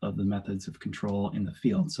of the methods of control in the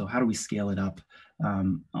field. So how do we scale it up?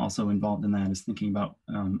 Also involved in that is thinking about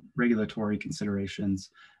regulatory considerations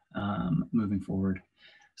moving forward.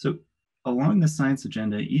 So along the science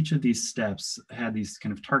agenda, each of these steps had these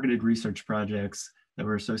kind of targeted research projects that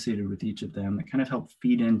were associated with each of them that kind of helped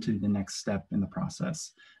feed into the next step in the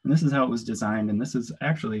process. And this is how it was designed. And this is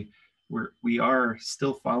actually we are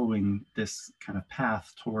still following this kind of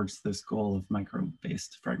path towards this goal of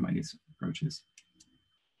microbe-based Phragmites approaches.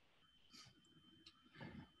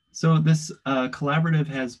 So this collaborative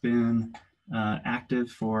has been active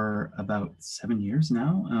for about 7 years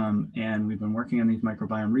now, and we've been working on these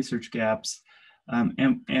microbiome research gaps.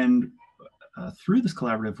 Through this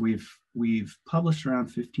collaborative, we've published around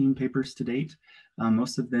 15 papers to date,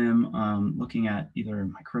 most of them looking at either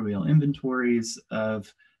microbial inventories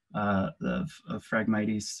of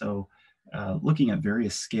Phragmites, so looking at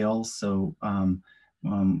various scales. So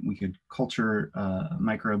we could culture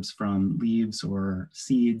microbes from leaves or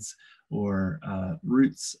seeds or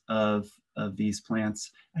roots of these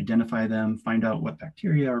plants, identify them, find out what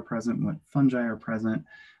bacteria are present, what fungi are present,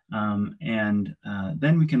 and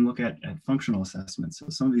then we can look at functional assessments. So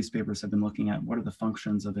some of these papers have been looking at what are the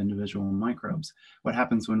functions of individual microbes, what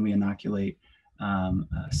happens when we inoculate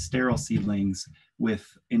sterile seedlings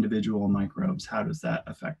with individual microbes, how does that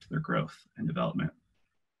affect their growth and development?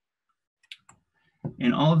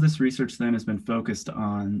 And all of this research then has been focused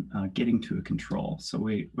on getting to a control. So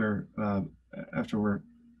after we're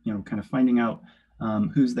kind of finding out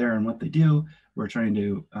who's there and what they do, we're trying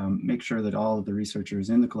to make sure that all of the researchers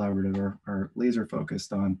in the collaborative are laser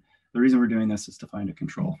focused on the reason we're doing this is to find a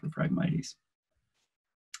control for Phragmites.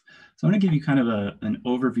 So I'm going to give you kind of an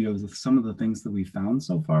overview of some of the things that we've found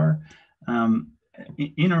so far.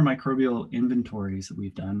 In our microbial inventories that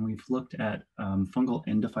we've done, we've looked at fungal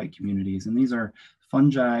endophyte communities, and these are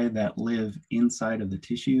fungi that live inside of the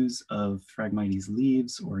tissues of Phragmites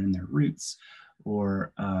leaves or in their roots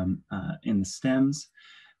or in the stems.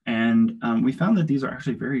 And we found that these are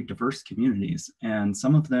actually very diverse communities, and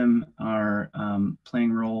some of them are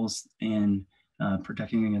playing roles in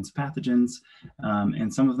protecting against pathogens,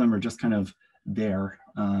 and some of them are just kind of there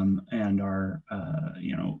and are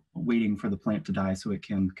waiting for the plant to die so it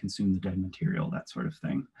can consume the dead material, that sort of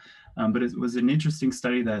thing. But it was an interesting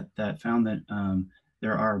study that found that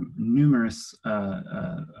there are numerous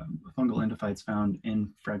fungal endophytes found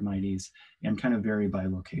in Phragmites and kind of vary by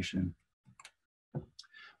location.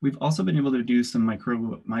 We've also been able to do some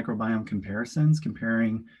microbiome comparisons,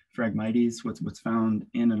 comparing Phragmites, what's found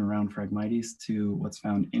in and around Phragmites to what's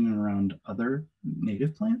found in and around other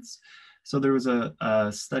native plants. So there was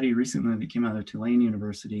a study recently that came out of Tulane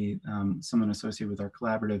University, someone associated with our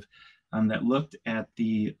collaborative, that looked at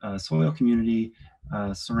the soil community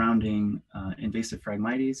surrounding invasive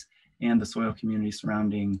Phragmites and the soil community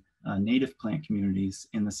surrounding native plant communities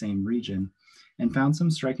in the same region, and found some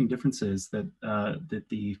striking differences that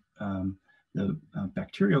the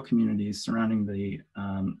bacterial communities surrounding the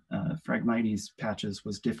Phragmites patches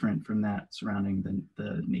was different from that surrounding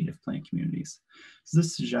the native plant communities. So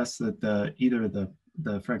this suggests that either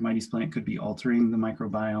the Phragmites plant could be altering the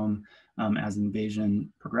microbiome as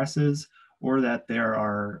invasion progresses, or that there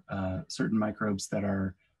are certain microbes that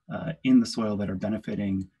are in the soil that are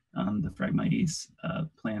benefiting the Phragmites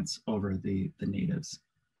plants over the natives.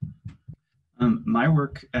 My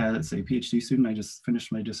work as a PhD student, I just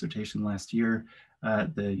finished my dissertation last year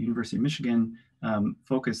at the University of Michigan,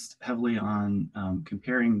 focused heavily on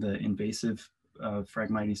comparing the invasive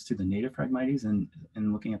Phragmites to the native Phragmites and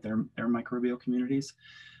looking at their microbial communities.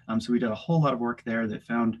 So we did a whole lot of work there that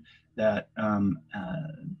found that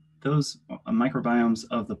those microbiomes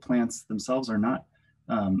of the plants themselves are not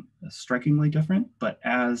strikingly different, but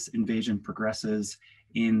as invasion progresses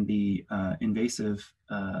in the invasive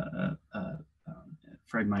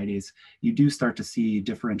Phragmites, you do start to see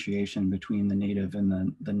differentiation between the native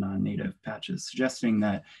and the non-native patches, suggesting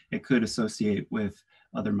that it could associate with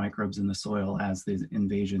other microbes in the soil as these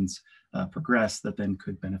invasions progress that then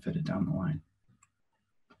could benefit it down the line.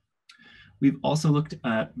 We've also looked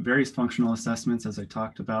at various functional assessments, as I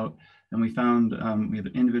talked about, and we found we have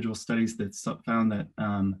individual studies that found that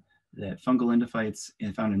that fungal endophytes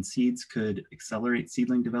found in seeds could accelerate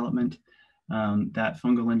seedling development. That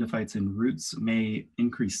fungal endophytes in roots may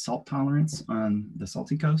increase salt tolerance on the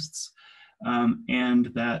salty coasts, and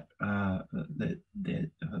that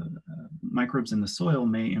microbes in the soil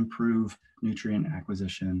may improve nutrient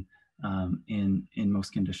acquisition in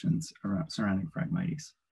most conditions surrounding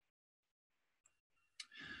Phragmites.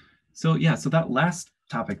 So yeah, so that last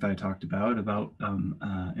topic that I talked about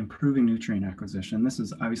improving nutrient acquisition, this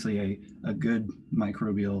is obviously a good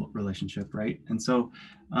microbial relationship, right? And so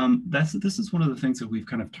this is one of the things that we've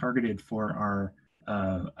kind of targeted for our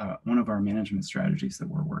one of our management strategies that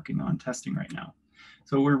we're working on testing right now.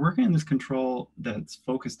 So we're working on this control that's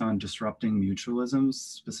focused on disrupting mutualisms,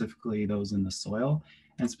 specifically those in the soil,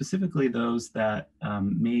 and specifically those that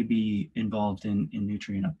may be involved in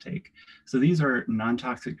nutrient uptake. So these are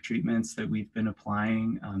non-toxic treatments that we've been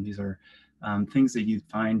applying. These are things that you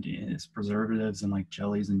find as preservatives and like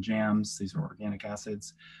jellies and jams. These are organic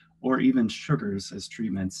acids, or even sugars as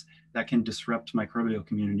treatments that can disrupt microbial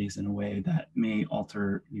communities in a way that may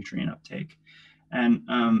alter nutrient uptake. And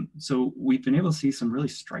so we've been able to see some really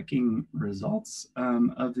striking results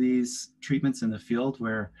of these treatments in the field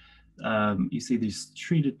where you see these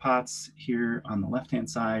treated pots here on the left-hand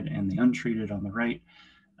side and the untreated on the right,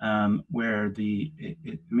 where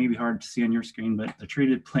it may be hard to see on your screen, but the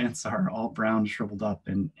treated plants are all brown, shriveled up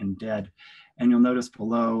and dead. And you'll notice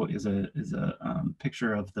below is a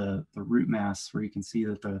picture of the root mass where you can see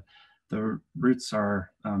that the roots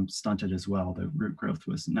are stunted as well. The root growth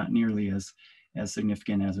was not nearly as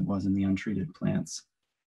significant as it was in the untreated plants.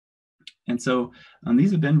 And so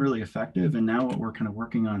these have been really effective. And now what we're kind of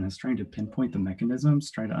working on is trying to pinpoint the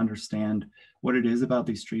mechanisms, trying to understand what it is about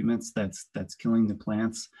these treatments that's killing the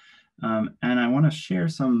plants. And I want to share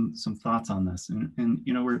some thoughts on this. And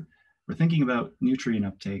you know, we're thinking about nutrient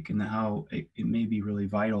uptake and how it may be really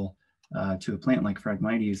vital to a plant like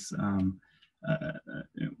Phragmites.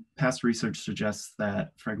 Past research suggests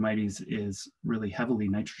that Phragmites is really heavily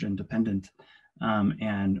nitrogen dependent.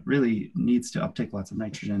 And really needs to uptake lots of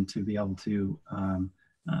nitrogen to be able to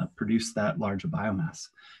produce that large a biomass.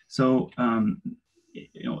 So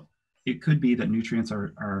you know, it could be that nutrients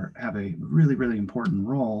have a really, really important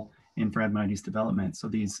role in Phragmites development. So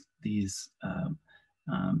these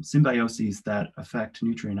symbioses that affect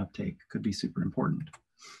nutrient uptake could be super important.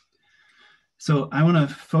 So I want to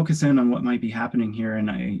focus in on what might be happening here.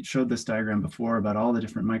 And I showed this diagram before about all the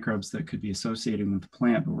different microbes that could be associated with the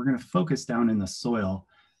plant, but we're going to focus down in the soil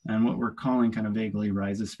and what we're calling kind of vaguely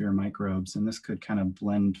rhizosphere microbes. And this could kind of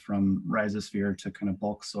blend from rhizosphere to kind of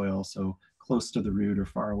bulk soil, so close to the root or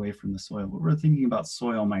far away from the soil. But we're thinking about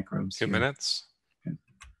soil microbes. 2 minutes. Okay.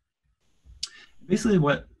 Basically,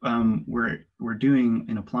 what we're doing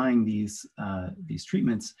in applying these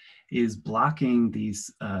treatments is blocking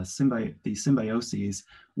these symbioses.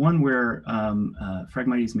 One where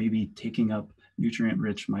Phragmites may be taking up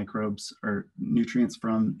nutrient-rich microbes or nutrients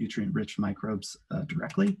from nutrient-rich microbes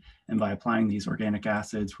directly, and by applying these organic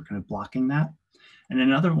acids, we're kind of blocking that. And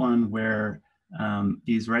another one where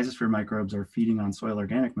these rhizosphere microbes are feeding on soil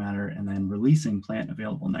organic matter and then releasing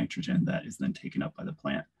plant-available nitrogen that is then taken up by the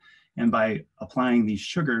plant. And by applying these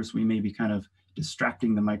sugars, we may be kind of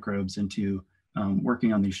distracting the microbes into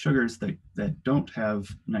working on these sugars that don't have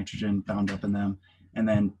nitrogen bound up in them, and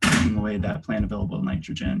then taking away that plant available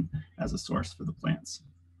nitrogen as a source for the plants.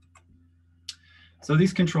 So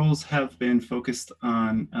these controls have been focused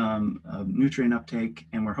on nutrient uptake,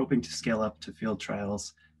 and we're hoping to scale up to field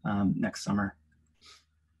trials next summer.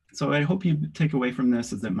 So I hope you take away from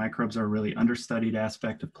this is that microbes are a really understudied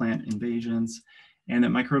aspect of plant invasions, and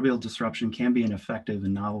that microbial disruption can be an effective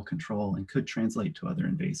and novel control and could translate to other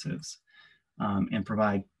invasives and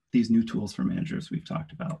provide these new tools for managers we've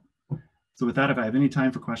talked about. So with that, if I have any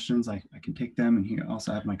time for questions, I can take them, and here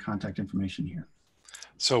also have my contact information here.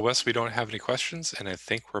 So Wes, we don't have any questions, and I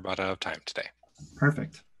think we're about out of time today.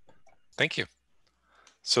 Perfect. Thank you.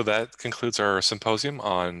 So that concludes our symposium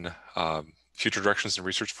on future directions in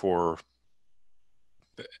research for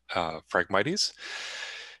Phragmites.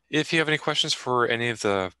 If you have any questions for any of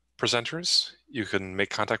the presenters, you can make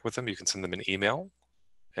contact with them. You can send them an email.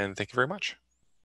 And thank you very much.